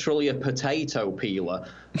was literally a potato peeler,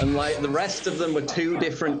 and like the rest of them were two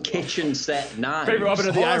different kitchen set knives. Favorite weapon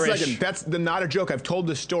of the Irish. Hold on a second. That's not a joke. I've told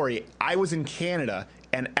this story. I was in Canada,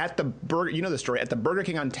 and at the Burger, you know the story, at the Burger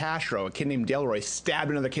King on Tash Row, a kid named Delroy stabbed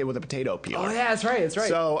another kid with a potato peeler. Oh yeah, that's right. That's right.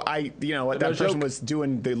 So that person was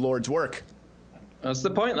doing the Lord's work. That's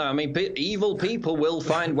the point, though. I mean, evil people will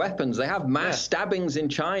find weapons. They have mass stabbings in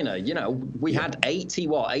China. You know, we had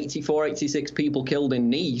 84, 86 people killed in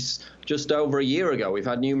Nice just over a year ago. We've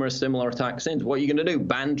had numerous similar attacks since. What are you going to do?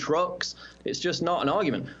 Ban trucks? It's just not an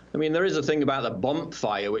argument. I mean, there is a thing about the bump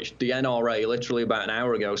fire, which the NRA literally about an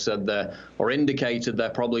hour ago said indicated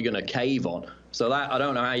they're probably going to cave on. So that, I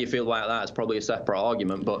don't know how you feel about that. It's probably a separate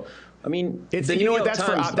argument, but I mean, that's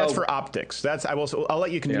for optics. I'll let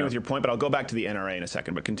you continue with your point, but I'll go back to the NRA in a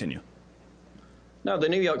second. But continue. No, the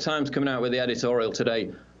New York Times coming out with the editorial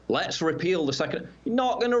today. Let's repeal the Second. You're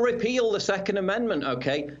not going to repeal the Second Amendment,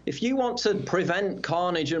 okay? If you want to prevent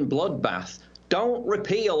carnage and bloodbath, don't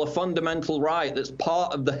repeal a fundamental right that's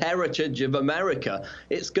part of the heritage of America.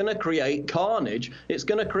 It's going to create carnage. It's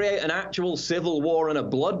going to create an actual civil war and a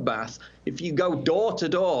bloodbath if you go door to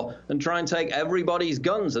door and try and take everybody's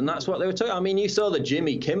guns. And that's what they were talking. I mean, you saw the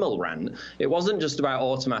Jimmy Kimmel rant. It wasn't just about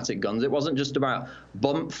automatic guns. It wasn't just about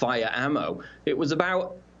bump fire ammo. It was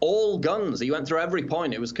about all guns. He went through every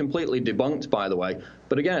point. It was completely debunked, by the way.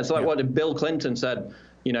 But again, it's like what Bill Clinton said.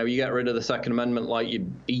 You know, you get rid of the Second Amendment like you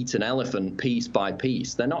eat an elephant piece by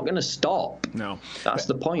piece. They're not going to stop. No. That's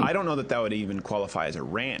the point. I don't know that would even qualify as a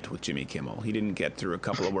rant with Jimmy Kimmel. He didn't get through a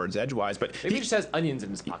couple of words edgewise, but maybe he just has onions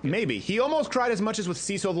in his pocket. Maybe. He almost cried as much as with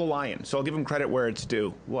Cecil the Lion, so I'll give him credit where it's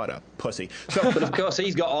due. What a pussy. So, but of course,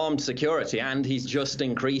 he's got armed security, and he's just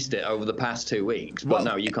increased it over the past 2 weeks. But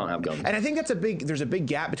no, you can't have guns. And I think there's a big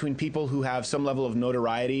gap between people who have some level of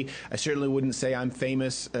notoriety. I certainly wouldn't say I'm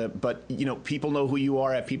famous, but, you know, people know who you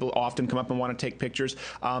are. People often come up and want to take pictures.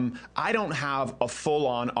 I don't have a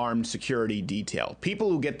full-on armed security detail. People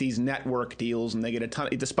who get these network deals and they get a ton,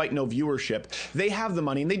 despite no viewership, they have the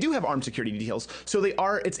money and they do have armed security details. So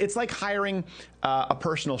it's like hiring a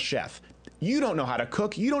personal chef. You don't know how to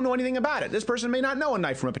cook. You don't know anything about it. This person may not know a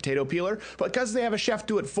knife from a potato peeler, but because they have a chef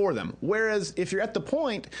do it for them. Whereas if you're at the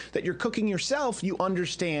point that you're cooking yourself, you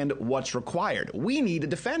understand what's required. We need to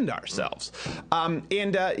defend ourselves. And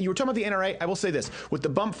you were talking about the NRA. I will say this. With the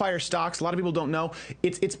bump fire stocks, a lot of people don't know,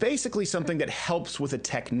 it's basically something that helps with a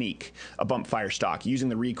technique, a bump fire stock, using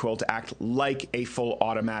the recoil to act like a full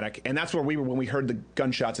automatic. And that's where we were when we heard the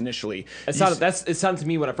gunshots initially. It sounded to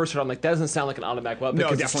me when I first heard it, I'm like, that doesn't sound like an automatic weapon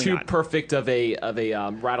because it's too perfect of a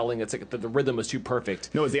rattling. It's like the rhythm was too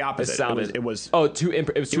perfect. No, it was the opposite. It was too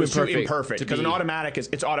imperfect. Too imperfect because an automatic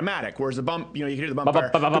it's automatic, whereas the bump, you know, you can hear the bump fire.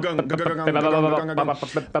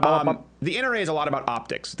 The NRA is a lot about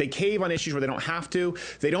optics. They cave on issues where they don't have to.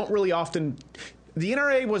 They don't really often. The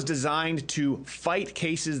NRA was designed to fight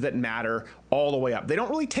cases that matter all the way up. They don't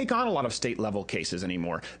really take on a lot of state-level cases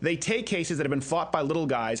anymore. They take cases that have been fought by little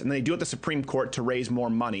guys, and they do it at the Supreme Court to raise more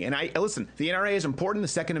money. And listen, the NRA is important. The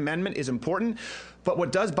Second Amendment is important. But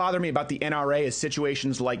what does bother me about the NRA is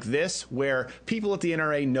situations like this, where people at the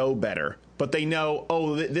NRA know better, but they know,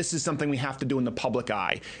 oh, this is something we have to do in the public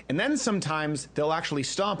eye. And then sometimes they'll actually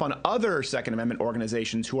stomp on other Second Amendment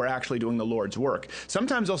organizations who are actually doing the Lord's work.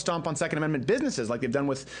 Sometimes they'll stomp on Second Amendment businesses like they've done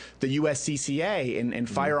with the USCCA and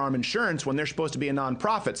firearm insurance when they're supposed to be a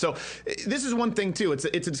nonprofit. So this is one thing, too. It's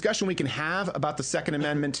a discussion we can have about the Second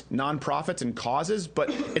Amendment nonprofits and causes,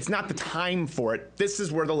 but it's not the time for it. This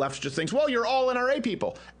is where the left just thinks, well, you're all NRA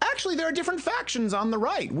people. Actually, there are different factions on the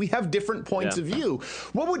right. We have different points of view.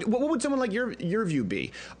 What would someone like your view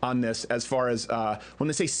be on this as far as when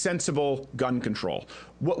they say sensible gun control?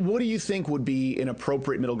 What do you think would be an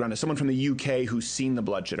appropriate middle ground as someone from the UK who's seen the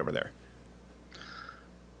bloodshed over there?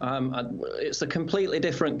 It's a completely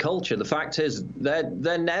different culture. The fact is,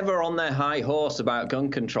 they're never on their high horse about gun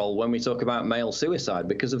control when we talk about male suicide,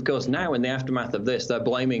 because, of course, now in the aftermath of this, they're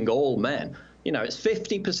blaming all men. You know, it's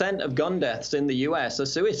 50% of gun deaths in the US are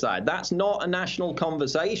suicide. That's not a national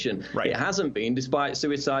conversation. Right. It hasn't been, despite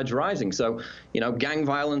suicides rising. So, you know, gang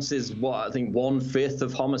violence is what I think 1/5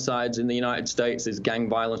 of homicides in the United States is gang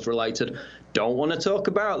violence related. Don't want to talk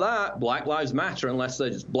about that. Black Lives Matter unless they're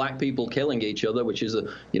just black people killing each other, which is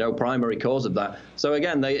a, you know, primary cause of that. So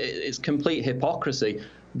again, it's complete hypocrisy.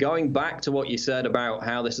 Going back to what you said about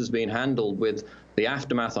how this has been handled with the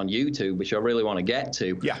aftermath on YouTube, which I really want to get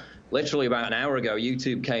to. Yeah. Literally about an hour ago,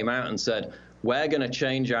 YouTube came out and said, we're going to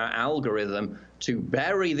change our algorithm to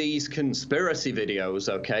bury these conspiracy videos,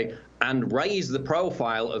 okay, and raise the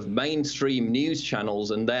profile of mainstream news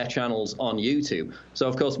channels and their channels on YouTube. So,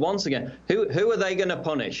 of course, once again, who are they going to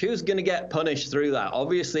punish? Who's going to get punished through that?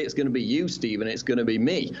 Obviously, it's going to be you, Stephen. It's going to be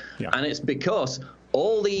me. Yeah. And it's because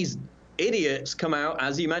all these idiots come out,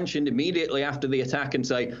 as you mentioned, immediately after the attack and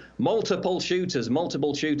say, multiple shooters.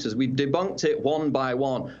 We've debunked it one by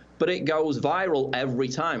one. But it goes viral every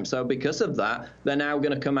time. So because of that, they're now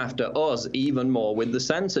going to come after us even more with the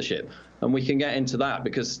censorship. And we can get into that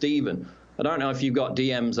because, Stephen, I don't know if you've got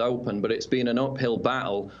DMs open, but it's been an uphill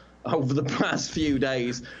battle over the past few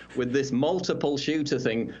days with this multiple shooter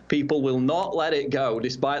thing. People will not let it go,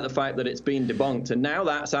 despite the fact that it's been debunked. And now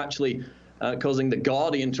that's actually causing The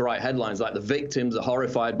Guardian to write headlines like the victims are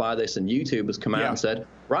horrified by this, and YouTube has come out and said,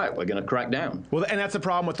 right, we're going to crack down. Well, and that's the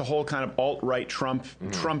problem with the whole kind of alt-right Trump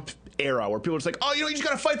era, where people are just like, oh, you know, you just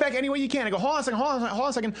got to fight back any way you can. I go, hold on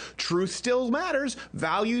a second. Truth still matters.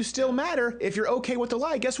 Values still matter. If you're okay with the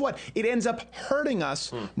lie, guess what? It ends up hurting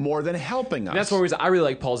us more than helping us. And that's one reason I really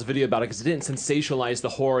like Paul's video about it, because it didn't sensationalize the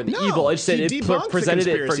horror and the evil. It just said it presented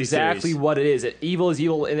it for exactly what it is. Evil is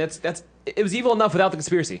evil, and it was evil enough without the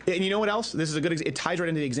conspiracy. And you know what else? This is a good example. It ties right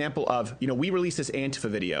into the example of, you know, we released this Antifa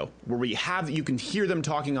video where you can hear them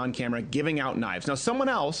talking on camera, giving out knives. Now, someone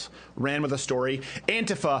else ran with a story.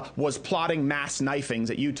 Antifa was plotting mass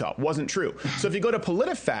knifings at Utah. Wasn't true. So if you go to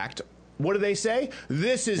PolitiFact, what do they say?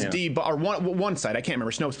 This is or one site, I can't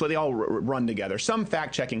remember, Snopes, but they all run together. Some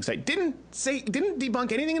fact-checking site didn't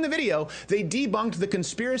debunk anything in the video. They debunked the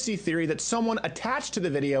conspiracy theory that someone attached to the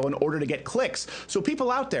video in order to get clicks. So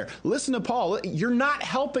people out there, listen to Paul. You're not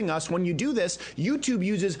helping us when you do this. YouTube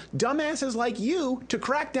uses dumbasses like you to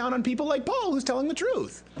crack down on people like Paul who's telling the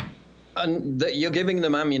truth. And you're giving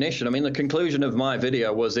them ammunition. I mean, the conclusion of my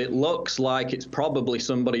video was it looks like it's probably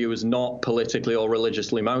somebody who is not politically or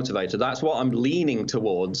religiously motivated. That's what I'm leaning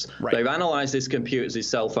towards. Right. They've analyzed his computers, his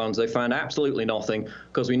cell phones. They found absolutely nothing,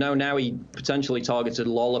 because we know now he potentially targeted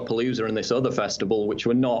Lollapalooza and this other festival, which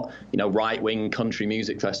were not, you know, right-wing country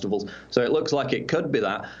music festivals. So it looks like it could be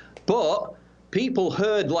that. But people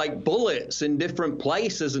heard like bullets in different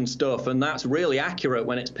places and stuff, and that's really accurate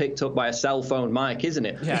when it's picked up by a cell phone mic, isn't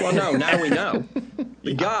it? Yeah. Well, no, now we know.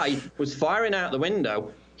 The guy was firing out the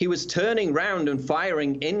window. He was turning round and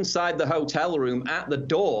firing inside the hotel room at the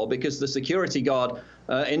door because the security guard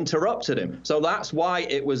interrupted him. So that's why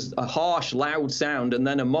it was a harsh, loud sound and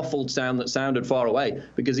then a muffled sound that sounded far away,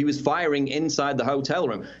 because he was firing inside the hotel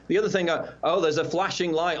room. The other thing, there's a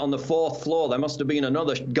flashing light on the 4th floor. There must have been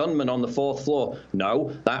another gunman on the 4th floor.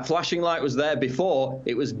 No, that flashing light was there before.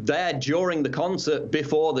 It was there during the concert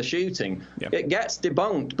before the shooting. Yep. It gets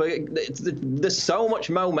debunked, but there's so much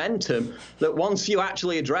momentum that once you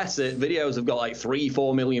actually address it, videos have got like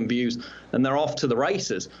 3-4 million views, and they're off to the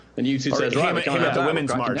races. And YouTube says, right, him at the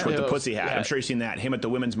Women's March with the pussy hat. Yeah. I'm sure you've seen that. Him at the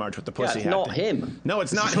Women's March with the pussy hat. It's not him. No,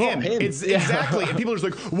 it's not him. It's exactly. And people are just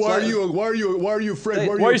like, why are you Fred?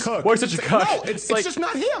 Why are you a cuck? Why are you such a cuck? No, it's just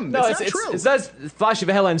not him. No, it's not true. It says, flash of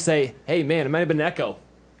a headline and say, hey, man, it might have been an echo.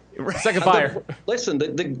 Second fire. Listen,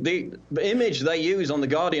 the image they use on the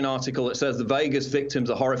Guardian article that says the Vegas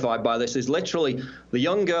victims are horrified by this is literally the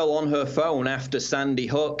young girl on her phone after Sandy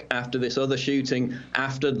Hook, after this other shooting,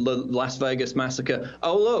 after the Las Vegas Massacre.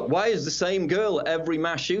 Oh, look, why is the same girl at every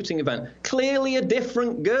mass shooting event? Clearly a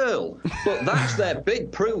different girl. But that's their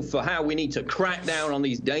big proof for how we need to crack down on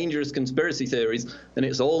these dangerous conspiracy theories, and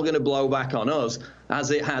it's all going to blow back on us,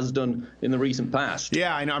 as it has done in the recent past.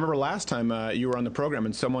 Yeah, I know. I remember last time you were on the program,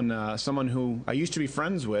 and someone who I used to be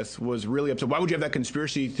friends with was really upset. Why would you have that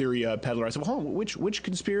conspiracy theory peddler? I said, well, which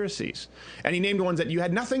conspiracies? And he named ones that you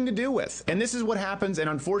had nothing to do with. And this is what happens. And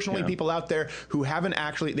unfortunately, people out there who haven't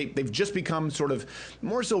actually, they've just become sort of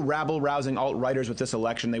more so rabble-rousing alt-righters with this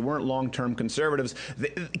election. They weren't long-term conservatives.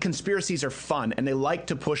 Conspiracies are fun, and they like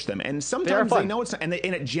to push them. And sometimes they know it's not, and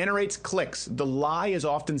it generates clicks. The lie is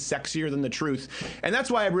often sexier than the truth. And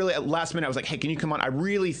that's why I really, at last minute, I was like, hey, can you come on? I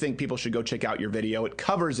really think people should go check out your video. It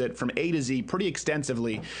covers it from A to Z pretty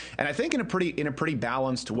extensively, and I think in a pretty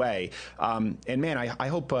balanced way. And man, I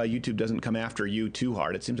hope YouTube doesn't come after you too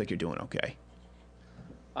hard. It seems like you're doing okay.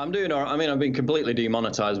 I'm doing all right. I mean, I've been completely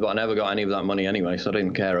demonetized, but I never got any of that money anyway, so I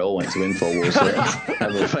didn't care at all. Went to InfoWars, so it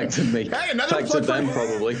never affected me. Hey, another affected them,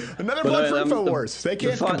 probably. Another plug for InfoWars. They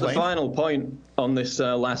can't complain. The final point on this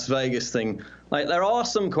Las Vegas thing, like, there are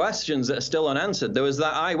some questions that are still unanswered. There was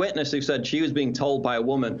that eyewitness who said she was being told by a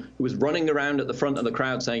woman who was running around at the front of the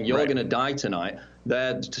crowd saying, "You're going to die tonight."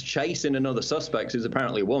 They're chasing another suspect who's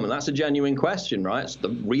apparently a woman. That's a genuine question, right? So the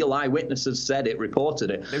real eyewitnesses said it,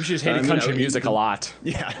 reported it. Maybe she just hated country music a lot.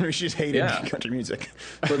 Yeah, she just hated country music.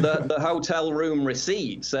 But the hotel room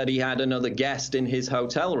receipt said he had another guest in his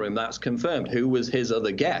hotel room. That's confirmed. Who was his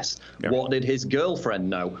other guest? Yeah. What did his girlfriend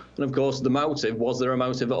know? And of course, the motive. Was there a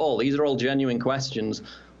motive at all? These are all genuine questions.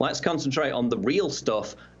 Let's concentrate on the real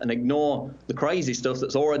stuff and ignore the crazy stuff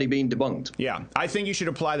that's already been debunked. Yeah, I think you should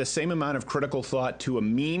apply the same amount of critical thought to a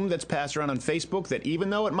meme that's passed around on Facebook that even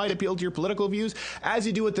though it might appeal to your political views, as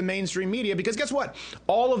you do with the mainstream media, because guess what?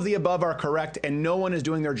 All of the above are correct and no one is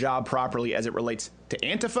doing their job properly as it relates to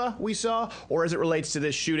Antifa, we saw, or as it relates to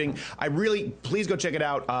this shooting. Please go check it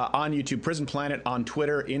out on YouTube, Prison Planet, on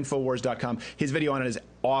Twitter, Infowars.com. His video on it is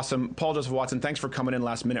awesome. Paul Joseph Watson, thanks for coming in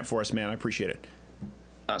last minute for us, man. I appreciate it.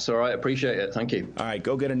 That's all right. Appreciate it. Thank you. All right,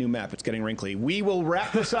 go get a new map. It's getting wrinkly. We will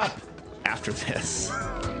wrap this up after this.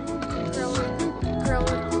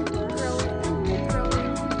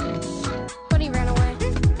 But he ran away.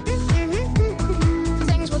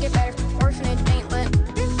 Things will get better. Orphanage ain't lit.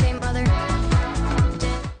 Hey, mother.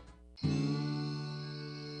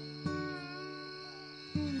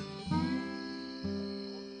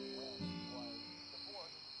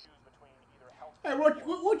 Hey,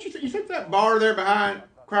 what you think? You think that bar there behind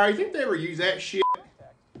Crowd, you think they ever use that shit?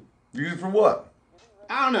 Use it for what?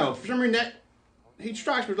 I don't know. For some reason, he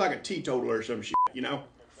strikes me as like a teetotaler or some shit, you know?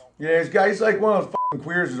 Yeah, he's like one of those fucking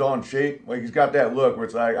queers who's on shape. Like, he's got that look where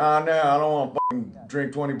it's like, no, I don't want to fucking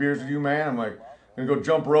drink 20 beers with you, man. I'm like, I'm gonna go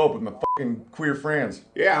jump rope with my fucking queer friends.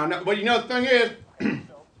 Yeah, I know. But you know, the thing is,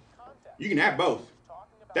 you can have both.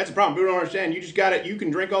 That's the problem. People don't understand. You can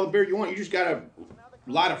drink all the beer you want. You just gotta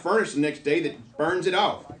light a furnace the next day that burns it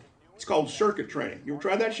off. It's called circuit training. You ever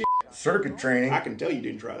tried that shit? Circuit training? I can tell you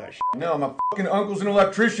didn't try that shit. No, my fucking uncle's an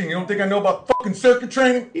electrician. You don't think I know about fucking circuit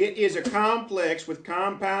training? It is a complex with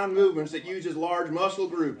compound movements that uses large muscle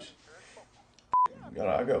groups.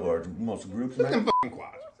 I got large muscle groups, Look man. at them fucking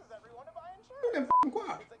quads. Look at them fucking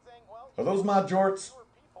quads. Are those my jorts?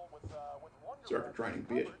 Circuit training,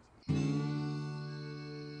 bitch.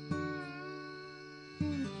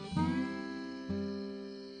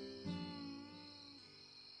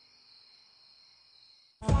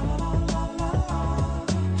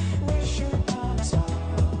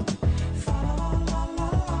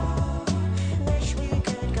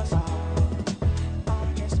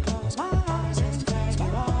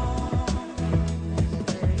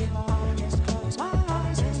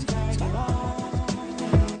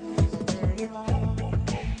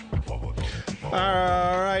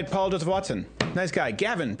 Paul Joseph Watson. Nice guy.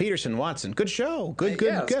 Gavin, Peterson, Watson. Good show. Good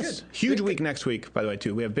guess. Huge week next week, by the way,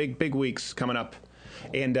 too. We have big weeks coming up.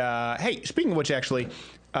 And, hey, speaking of which, actually,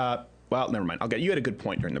 well, never mind. You had a good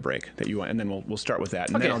point during the break that you want, and then we'll start with that.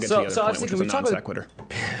 And then I'll get to the other point, which is a non sequitur.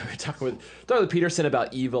 We're talking with Peterson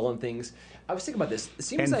about evil and things. I was thinking about this. It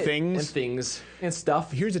seems like things and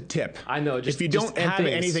stuff. Here's a tip. I know. If you don't have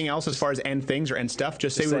anything else as far as end things or end stuff,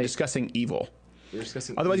 just say we're discussing evil.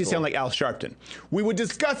 Otherwise, you sound like Al Sharpton. We were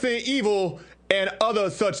discussing evil and other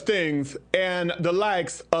such things and the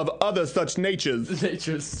likes of other such natures.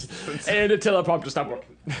 And the teleprompter stopped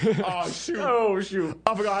working. Oh, shoot. Oh, shoot.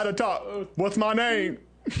 I forgot how to talk. What's my name?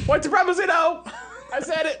 What's the preposito? I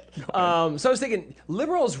said it. So I was thinking,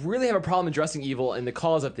 liberals really have a problem addressing evil and the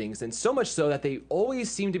cause of things, and so much so that they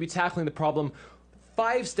always seem to be tackling the problem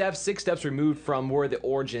 5 steps, 6 steps removed from where the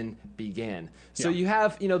origin began. So you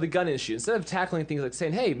have, the gun issue. Instead of tackling things like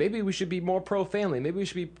saying, hey, maybe we should be more pro-family. Maybe we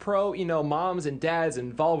should be pro, moms and dads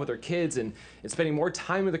involved with their kids and spending more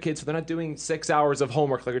time with their kids so they're not doing 6 hours of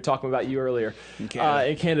homework like we were talking about you earlier in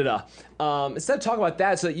Canada. Instead of talking about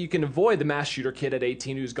that so that you can avoid the mass shooter kid at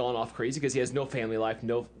 18 who's gone off crazy because he has no family life,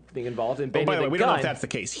 no thing involved in banning by the way, we don't know if that's the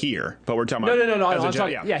case here, but we're talking about... No. I'm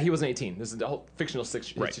talking, yeah, he wasn't 18. This is a whole fictional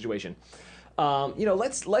situation.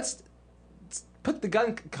 Let's put the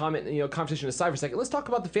gun competition aside for a second. Let's talk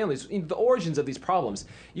about the families, the origins of these problems.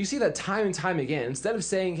 You see that time and time again. Instead of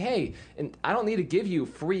saying, hey, and I don't need to give you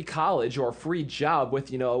free college or a free job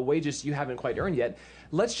with, wages you haven't quite earned yet.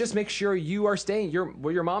 Let's just make sure you are staying.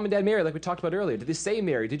 Were your mom and dad married, like we talked about earlier? Did they stay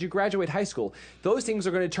married? Did you graduate high school? Those things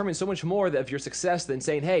are going to determine so much more of your success than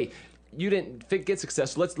saying, hey, you didn't get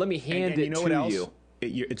success, so let me hand it to you.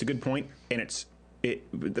 It's a good point, and it's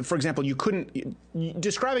for example, you couldn't,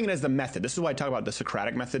 describing it as the method, this is why I talk about the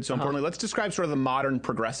Socratic method so importantly. Let's describe sort of the modern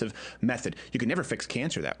progressive method. You can never fix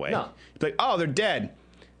cancer that way. No. It's like, oh, they're dead.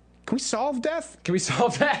 Can we solve death? Can we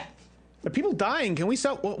solve that? Are people dying? Can we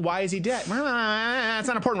solve, well, why is he dead? That's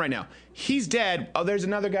not important right now. He's dead. Oh, there's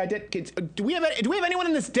another guy dead. Do we have anyone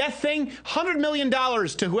in this death thing? $100 million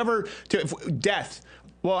to whoever, death.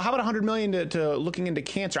 Well, how about $100 million to looking into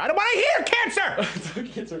cancer? I don't want to hear cancer!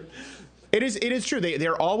 Cancer. It is true.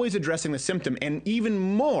 They're always addressing the symptom, and even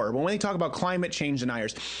more when they talk about climate change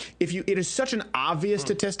deniers. It is such an obvious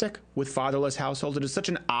statistic with fatherless households. It is such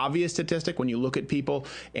an obvious statistic when you look at people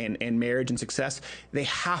and marriage and success. They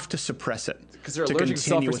have to suppress it because they're allergic to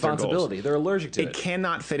self-responsibility. They're allergic to it. It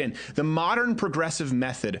cannot fit in. The modern progressive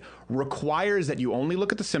method requires that you only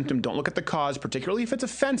look at the symptom, don't look at the cause, particularly if it's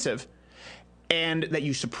offensive, and that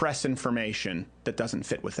you suppress information that doesn't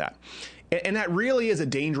fit with that. And that really is a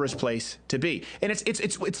dangerous place to be. And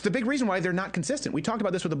it's the big reason why they're not consistent. We talked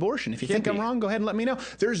about this with abortion. If you think I'm wrong, go ahead and let me know.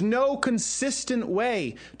 There's no consistent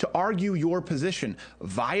way to argue your position.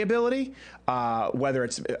 Viability, whether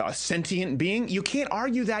it's a sentient being, you can't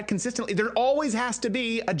argue that consistently. There always has to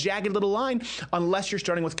be a jagged little line unless you're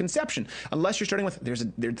starting with conception. Unless you're starting with,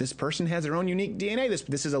 this person has their own unique DNA.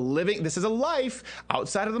 This is a life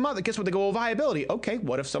outside of the mother. Guess what? They go, well, viability. Okay,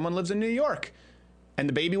 what if someone lives in New York? And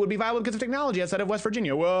the baby would be viable because of technology outside of West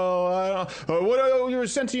Virginia. Well, you're a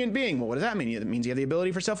sentient being. Well, what does that mean? It means you have the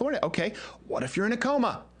ability for self-awareness. Okay, what if you're in a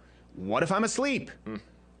coma? What if I'm asleep?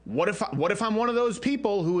 What if I'm one of those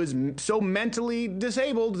people who is so mentally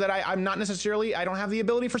disabled that I don't have the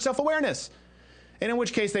ability for self-awareness? And in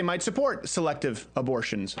which case they might support selective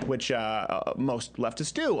abortions, which most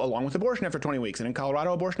leftists do, along with abortion after 20 weeks. And in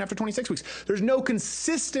Colorado, abortion after 26 weeks. There's no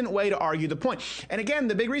consistent way to argue the point. And again,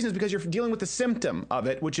 the big reason is because you're dealing with the symptom of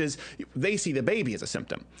it, which is they see the baby as a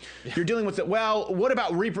symptom. Yeah. You're dealing with it, well, what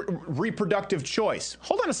about reproductive choice?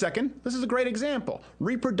 Hold on a second. This is a great example.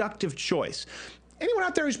 Reproductive choice. Anyone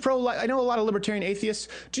out there who's pro-life? I know a lot of libertarian atheists.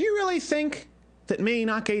 Do you really think that me,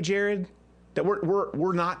 not gay Jared, that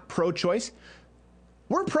we're not pro-choice?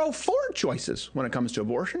 We're pro-4 choices when it comes to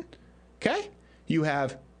abortion, okay? You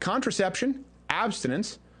have contraception,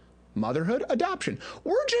 abstinence, motherhood, adoption.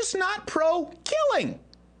 We're just not pro-killing.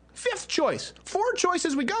 5th choice. 4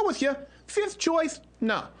 choices, we go with you. 5th choice,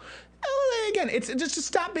 no. Again, it's just to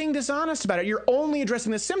stop being dishonest about it. You're only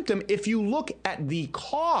addressing the symptom. If you look at the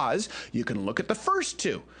cause, you can look at the first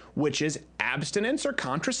 2, which is abstinence or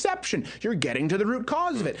contraception. You're getting to the root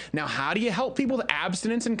cause of it. Now, how do you help people with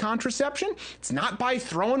abstinence and contraception? It's not by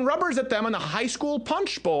throwing rubbers at them in the high school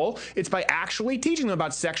punch bowl. It's by actually teaching them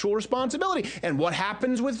about sexual responsibility. And what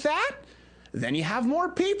happens with that? Then you have more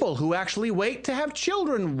people who actually wait to have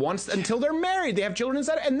children until they're married. They have children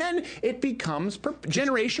inside, and then it becomes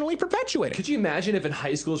generationally perpetuated. Could you imagine if in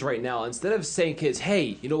high schools right now, instead of saying kids,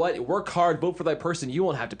 hey, you know what, work hard, vote for that person, you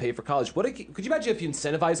won't have to pay for college. Could you imagine if you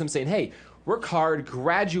incentivize them saying, hey, work hard,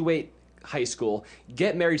 graduate high school,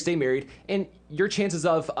 get married, stay married, and your chances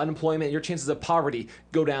of unemployment, your chances of poverty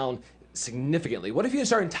go down significantly. What if you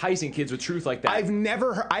start enticing kids with truth like that?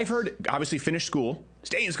 I've heard, obviously finish school,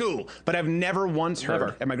 stay in school, but I've never once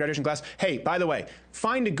heard at my graduation class, hey, by the way,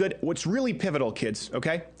 what's really pivotal, kids,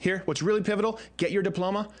 okay? Here, what's really pivotal, get your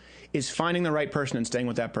diploma, is finding the right person and staying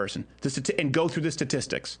with that person. And go through the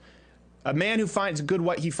statistics. A man who finds good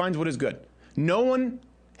what he finds what is good. No one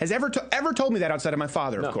has ever told me that outside of my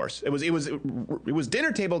father, of course. It was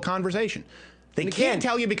dinner table conversation. They can't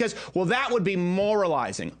tell you because, well, that would be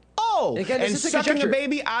moralizing. Oh, and sucking a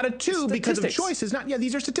baby out of 2 because of choice is not. Yeah,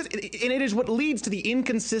 these are statistics, and it is what leads to the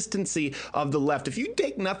inconsistency of the left. If you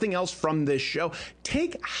take nothing else from this show,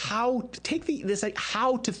 take how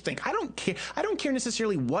to think. I don't care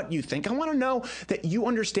necessarily what you think. I want to know that you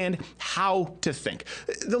understand how to think.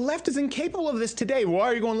 The left is incapable of this today. Why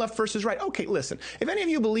are you going left versus right? Okay, listen. If any of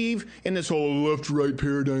you believe in this whole left-right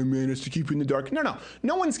paradigm, man, is to keep you in the dark.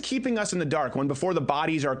 No one's keeping us in the dark. When before the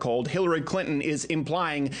bodies are cold, Hillary Clinton is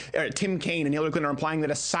implying. Tim Kaine and Hillary Clinton are implying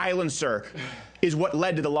that a silencer is what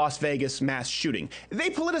led to the Las Vegas mass shooting. They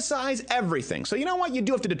politicize everything. So you know what? You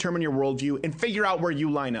do have to determine your worldview and figure out where you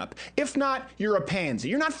line up. If not, you're a pansy.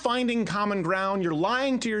 You're not finding common ground. You're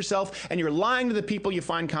lying to yourself, and you're lying to the people you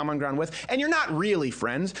find common ground with, and you're not really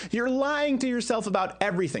friends. You're lying to yourself about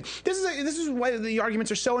everything. This is why the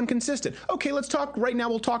arguments are so inconsistent. Okay, let's talk right now.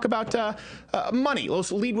 We'll talk about money.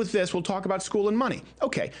 Let's lead with this. We'll talk about school and money.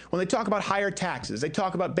 Okay, when they talk about higher taxes, they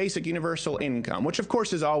talk about basic universal income, which of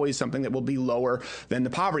course is always something that will be lower than the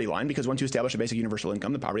poverty line, because once you establish a basic universal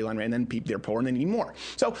income, the poverty line, and then they're poor and they need more.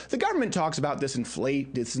 So the government talks about this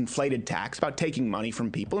inflated tax, about taking money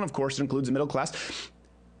from people, and of course it includes the middle class.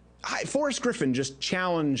 Forrest Griffin just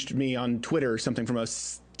challenged me on Twitter or something from a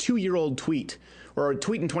 2-year-old tweet, or a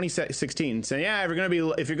tweet in 2016 saying, yeah, if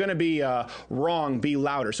you're gonna be wrong, be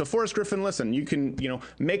louder. So Forrest Griffin, listen, you can,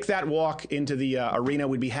 make that walk into the arena.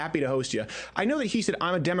 We'd be happy to host you. I know that he said,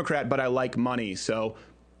 I'm a Democrat, but I like money. So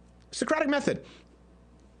Socratic method.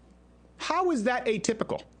 How is that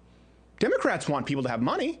atypical? Democrats want people to have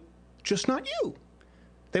money, just not you.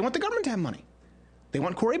 They want the government to have money. They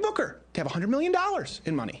want Cory Booker to have $100 million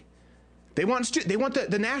in money. They want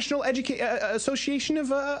the National Association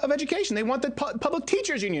of Education. They want the Public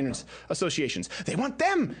Teachers Unions Associations. They want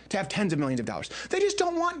them to have tens of millions of dollars. They just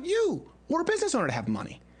don't want you or a business owner to have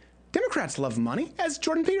money. Democrats love money, as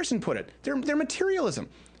Jordan Peterson put it. They're materialism.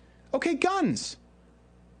 Okay, guns.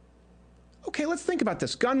 Okay, let's think about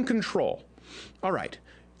this. Gun control. All right.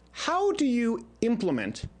 How do you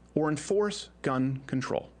implement or enforce gun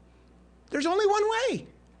control? There's only one way.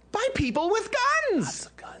 By people with guns. Lots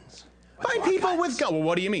of guns. By people with guns. Well,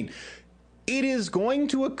 what do you mean? It is going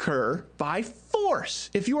to occur by force.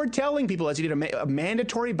 If you are telling people, as you did a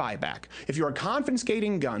mandatory buyback, if you are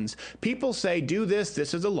confiscating guns, people say, do this,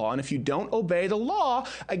 this is the law. And if you don't obey the law,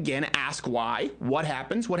 again, ask why. What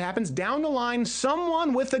happens? What happens? Down the line,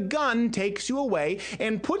 someone with a gun takes you away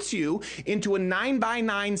and puts you into a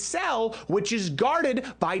 9x9 cell, which is guarded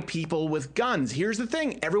by people with guns. Here's the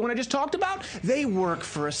thing. Everyone I just talked about, they work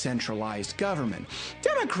for a centralized government.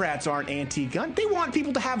 Democrats aren't anti-gun. They want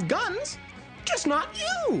people to have guns. Just not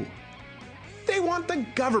you. They want the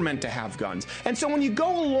government to have guns. And so when you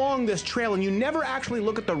go along this trail and you never actually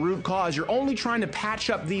look at the root cause, you're only trying to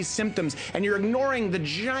patch up these symptoms and you're ignoring the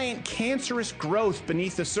giant cancerous growth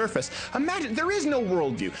beneath the surface. Imagine, there is no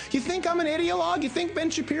worldview. You think I'm an ideologue? You think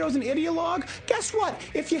Ben Shapiro's an ideologue? Guess what?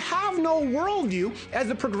 If you have no worldview, as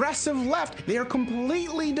the progressive left, they are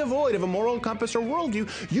completely devoid of a moral compass or worldview.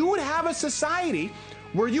 You would have a society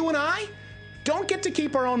where you and I don't get to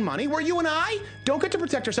keep our own money, where you and I don't get to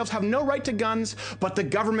protect ourselves, have no right to guns, but the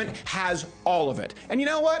government has all of it. And you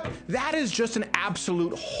know what? That is just an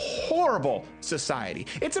absolute horrible society.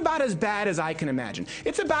 It's about as bad as I can imagine.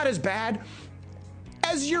 It's about as bad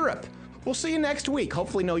as Europe. We'll see you next week.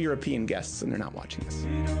 Hopefully no European guests, and they're not watching this.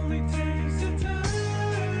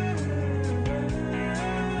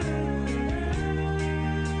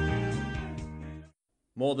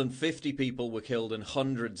 More than 50 people were killed and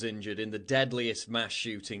hundreds injured in the deadliest mass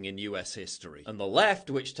shooting in US history. And the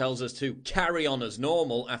left, which tells us to carry on as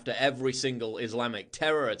normal after every single Islamic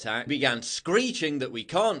terror attack, began screeching that we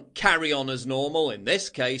can't carry on as normal in this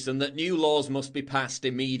case and that new laws must be passed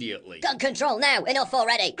immediately. Gun control now! Enough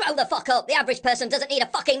already! Grow the fuck up! The average person doesn't need a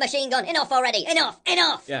fucking machine gun! Enough already! Enough!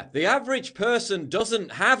 Enough! Yeah, the average person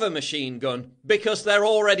doesn't have a machine gun because they're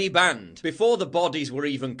already banned. Before the bodies were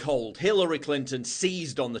even cold, Hillary Clinton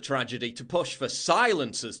seized on the tragedy to push for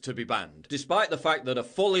silencers to be banned, despite the fact that a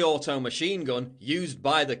fully auto machine gun used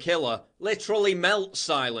by the killer literally melts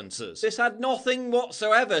silencers. This had nothing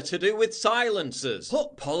whatsoever to do with silencers.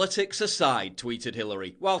 Put politics aside, tweeted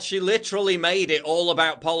Hillary, while she literally made it all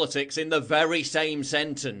about politics in the very same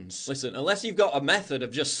sentence. Listen, unless you've got a method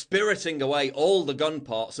of just spiriting away all the gun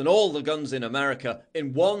parts and all the guns in America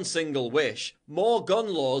in one single wish, more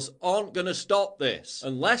gun laws aren't going to stop this.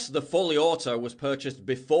 Unless the fully auto was purchased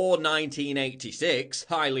before 1986,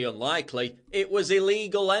 highly unlikely, it was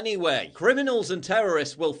illegal anyway. Criminals and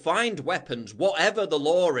terrorists will find weapons, whatever the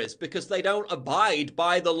law is, because they don't abide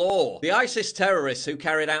by the law. The ISIS terrorists who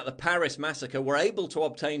carried out the Paris massacre were able to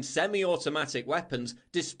obtain semi-automatic weapons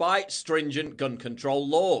despite stringent gun control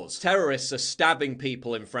laws. Terrorists are stabbing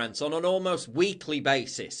people in France on an almost weekly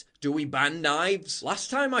basis. Do we ban knives?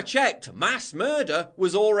 Last time I checked, mass murder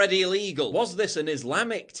was already illegal. Was this an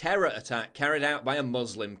Islamic terror attack carried out by a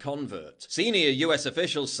Muslim convert? Senior US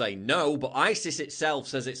officials say no, but ISIS itself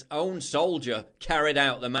says its own soldier carried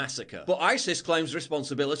out the massacre. But ISIS claims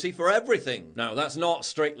responsibility for everything. Now, that's not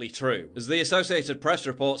strictly true. As the Associated Press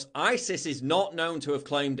reports, ISIS is not known to have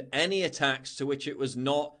claimed any attacks to which it was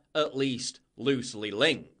not at least loosely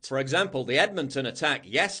linked. For example, the Edmonton attack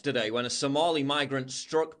yesterday when a Somali migrant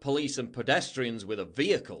struck police and pedestrians with a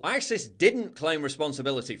vehicle. ISIS didn't claim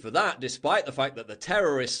responsibility for that, despite the fact that the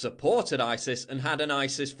terrorists supported ISIS and had an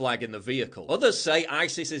ISIS flag in the vehicle. Others say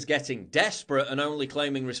ISIS is getting desperate and only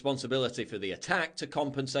claiming responsibility for the attack to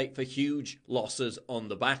compensate for huge losses on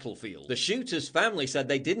the battlefield. The shooter's family said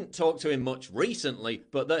they didn't talk to him much recently,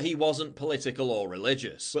 but that he wasn't political or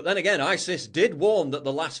religious. But then again, ISIS did warn that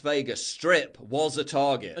the Las Vegas Strip was a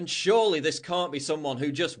target. And surely this can't be someone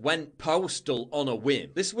who just went postal on a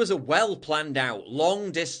whim. This was a well planned out,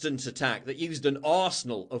 long distance attack that used an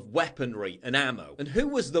arsenal of weaponry and ammo. And who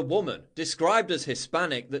was the woman, described as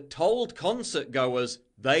Hispanic, that told concert goers,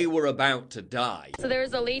 they were about to die. So there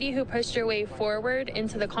was a lady who pushed her way forward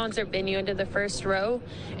into the concert venue, into the first row,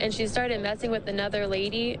 and she started messing with another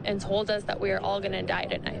lady and told us that we were all going to die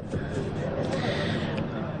tonight.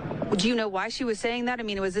 Do you know why she was saying that? I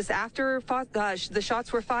mean, was this after the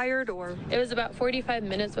shots were fired, or? It was about 45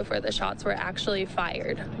 minutes before the shots were actually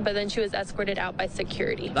fired, but then she was escorted out by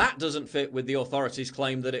security. That doesn't fit with the authorities'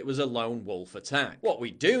 claim that it was a lone wolf attack. What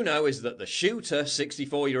we do know is that the shooter,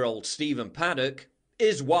 64-year-old Stephen Paddock,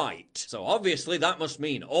 is white. So obviously that must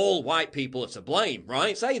mean all white people are to blame,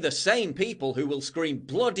 right? Say the same people who will scream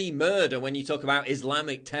bloody murder when you talk about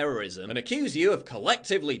Islamic terrorism and accuse you of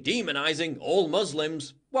collectively demonizing all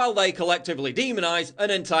Muslims while they collectively demonize an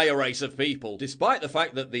entire race of people, despite the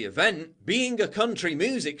fact that the event, being a country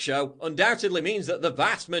music show, undoubtedly means that the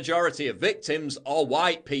vast majority of victims are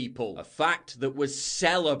white people, a fact that was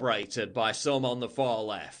celebrated by some on the far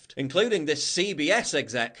left, including this CBS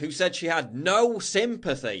exec who said she had no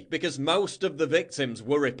sympathy because most of the victims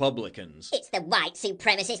were Republicans. It's the white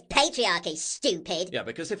supremacist patriarchy, stupid. Yeah,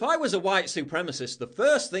 because if I was a white supremacist, the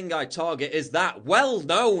first thing I'd target is that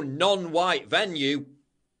well-known non-white venue,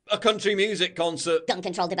 a country music concert. Gun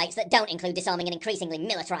control debates that don't include disarming an increasingly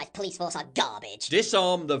militarised police force are garbage.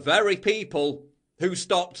 Disarm the very people who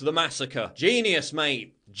stopped the massacre. Genius,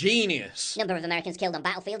 mate. Genius. Number of Americans killed on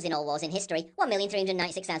battlefields in all wars in history,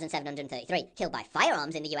 1,396,733. Killed by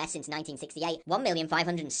firearms in the US since 1968,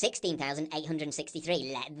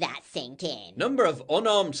 1,516,863. Let that sink in. Number of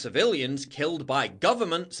unarmed civilians killed by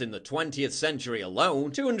governments in the 20th century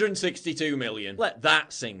alone, 262 million. Let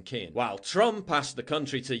that sink in. While Trump asked the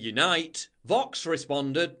country to unite, Vox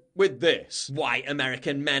responded with this. White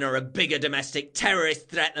American men are a bigger domestic terrorist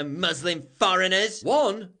threat than Muslim foreigners.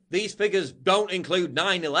 1. These figures don't include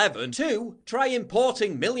 9/11. 2. Try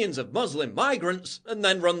importing millions of Muslim migrants and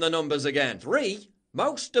then run the numbers again. 3.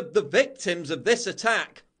 Most of the victims of this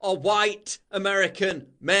attack are white American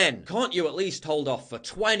men. Can't you at least hold off for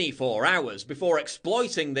 24 hours before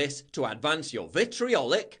exploiting this to advance your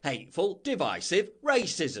vitriolic, hateful, divisive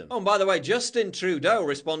racism? Oh, and by the way, Justin Trudeau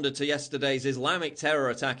responded to yesterday's Islamic terror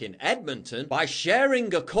attack in Edmonton by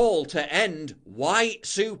sharing a call to end white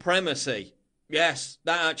supremacy. Yes,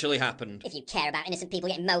 that actually happened. If you care about innocent people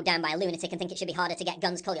getting mowed down by a lunatic and think it should be harder to get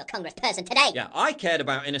guns, call your congressperson today. Yeah, I cared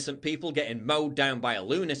about innocent people getting mowed down by a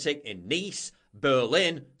lunatic in Nice,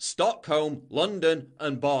 Berlin, Stockholm, London,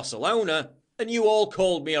 and Barcelona, and you all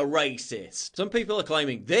called me a racist. Some people are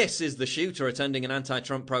claiming this is the shooter attending an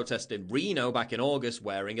anti-Trump protest in Reno back in August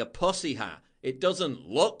wearing a pussy hat. It doesn't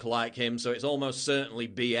look like him, so it's almost certainly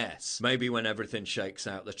BS. Maybe when everything shakes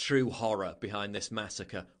out, the true horror behind this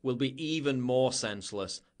massacre will be even more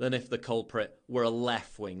senseless than if the culprit were a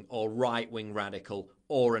left-wing or right-wing radical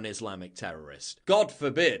or an Islamic terrorist. God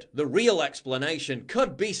forbid, the real explanation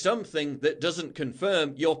could be something that doesn't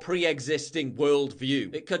confirm your pre-existing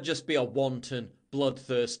worldview. It could just be a wanton,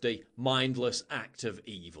 bloodthirsty, mindless act of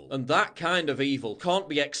evil. And that kind of evil can't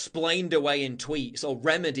be explained away in tweets or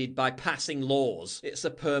remedied by passing laws. It's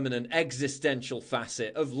a permanent existential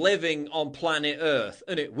facet of living on planet Earth,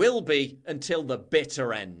 and it will be until the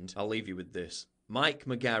bitter end. I'll leave you with this. Mike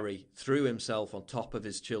McGarry threw himself on top of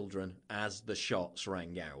his children as the shots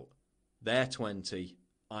rang out. They're 20,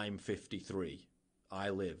 I'm 53. I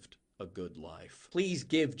lived a good life. Please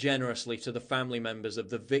give generously to the family members of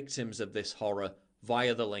the victims of this horror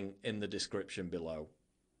via the link in the description below.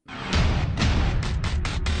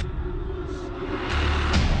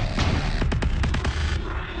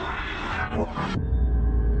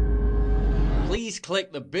 Please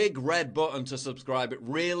click the big red button to subscribe. It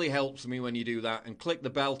really helps me when you do that. And click the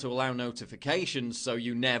bell to allow notifications so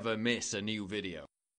you never miss a new video.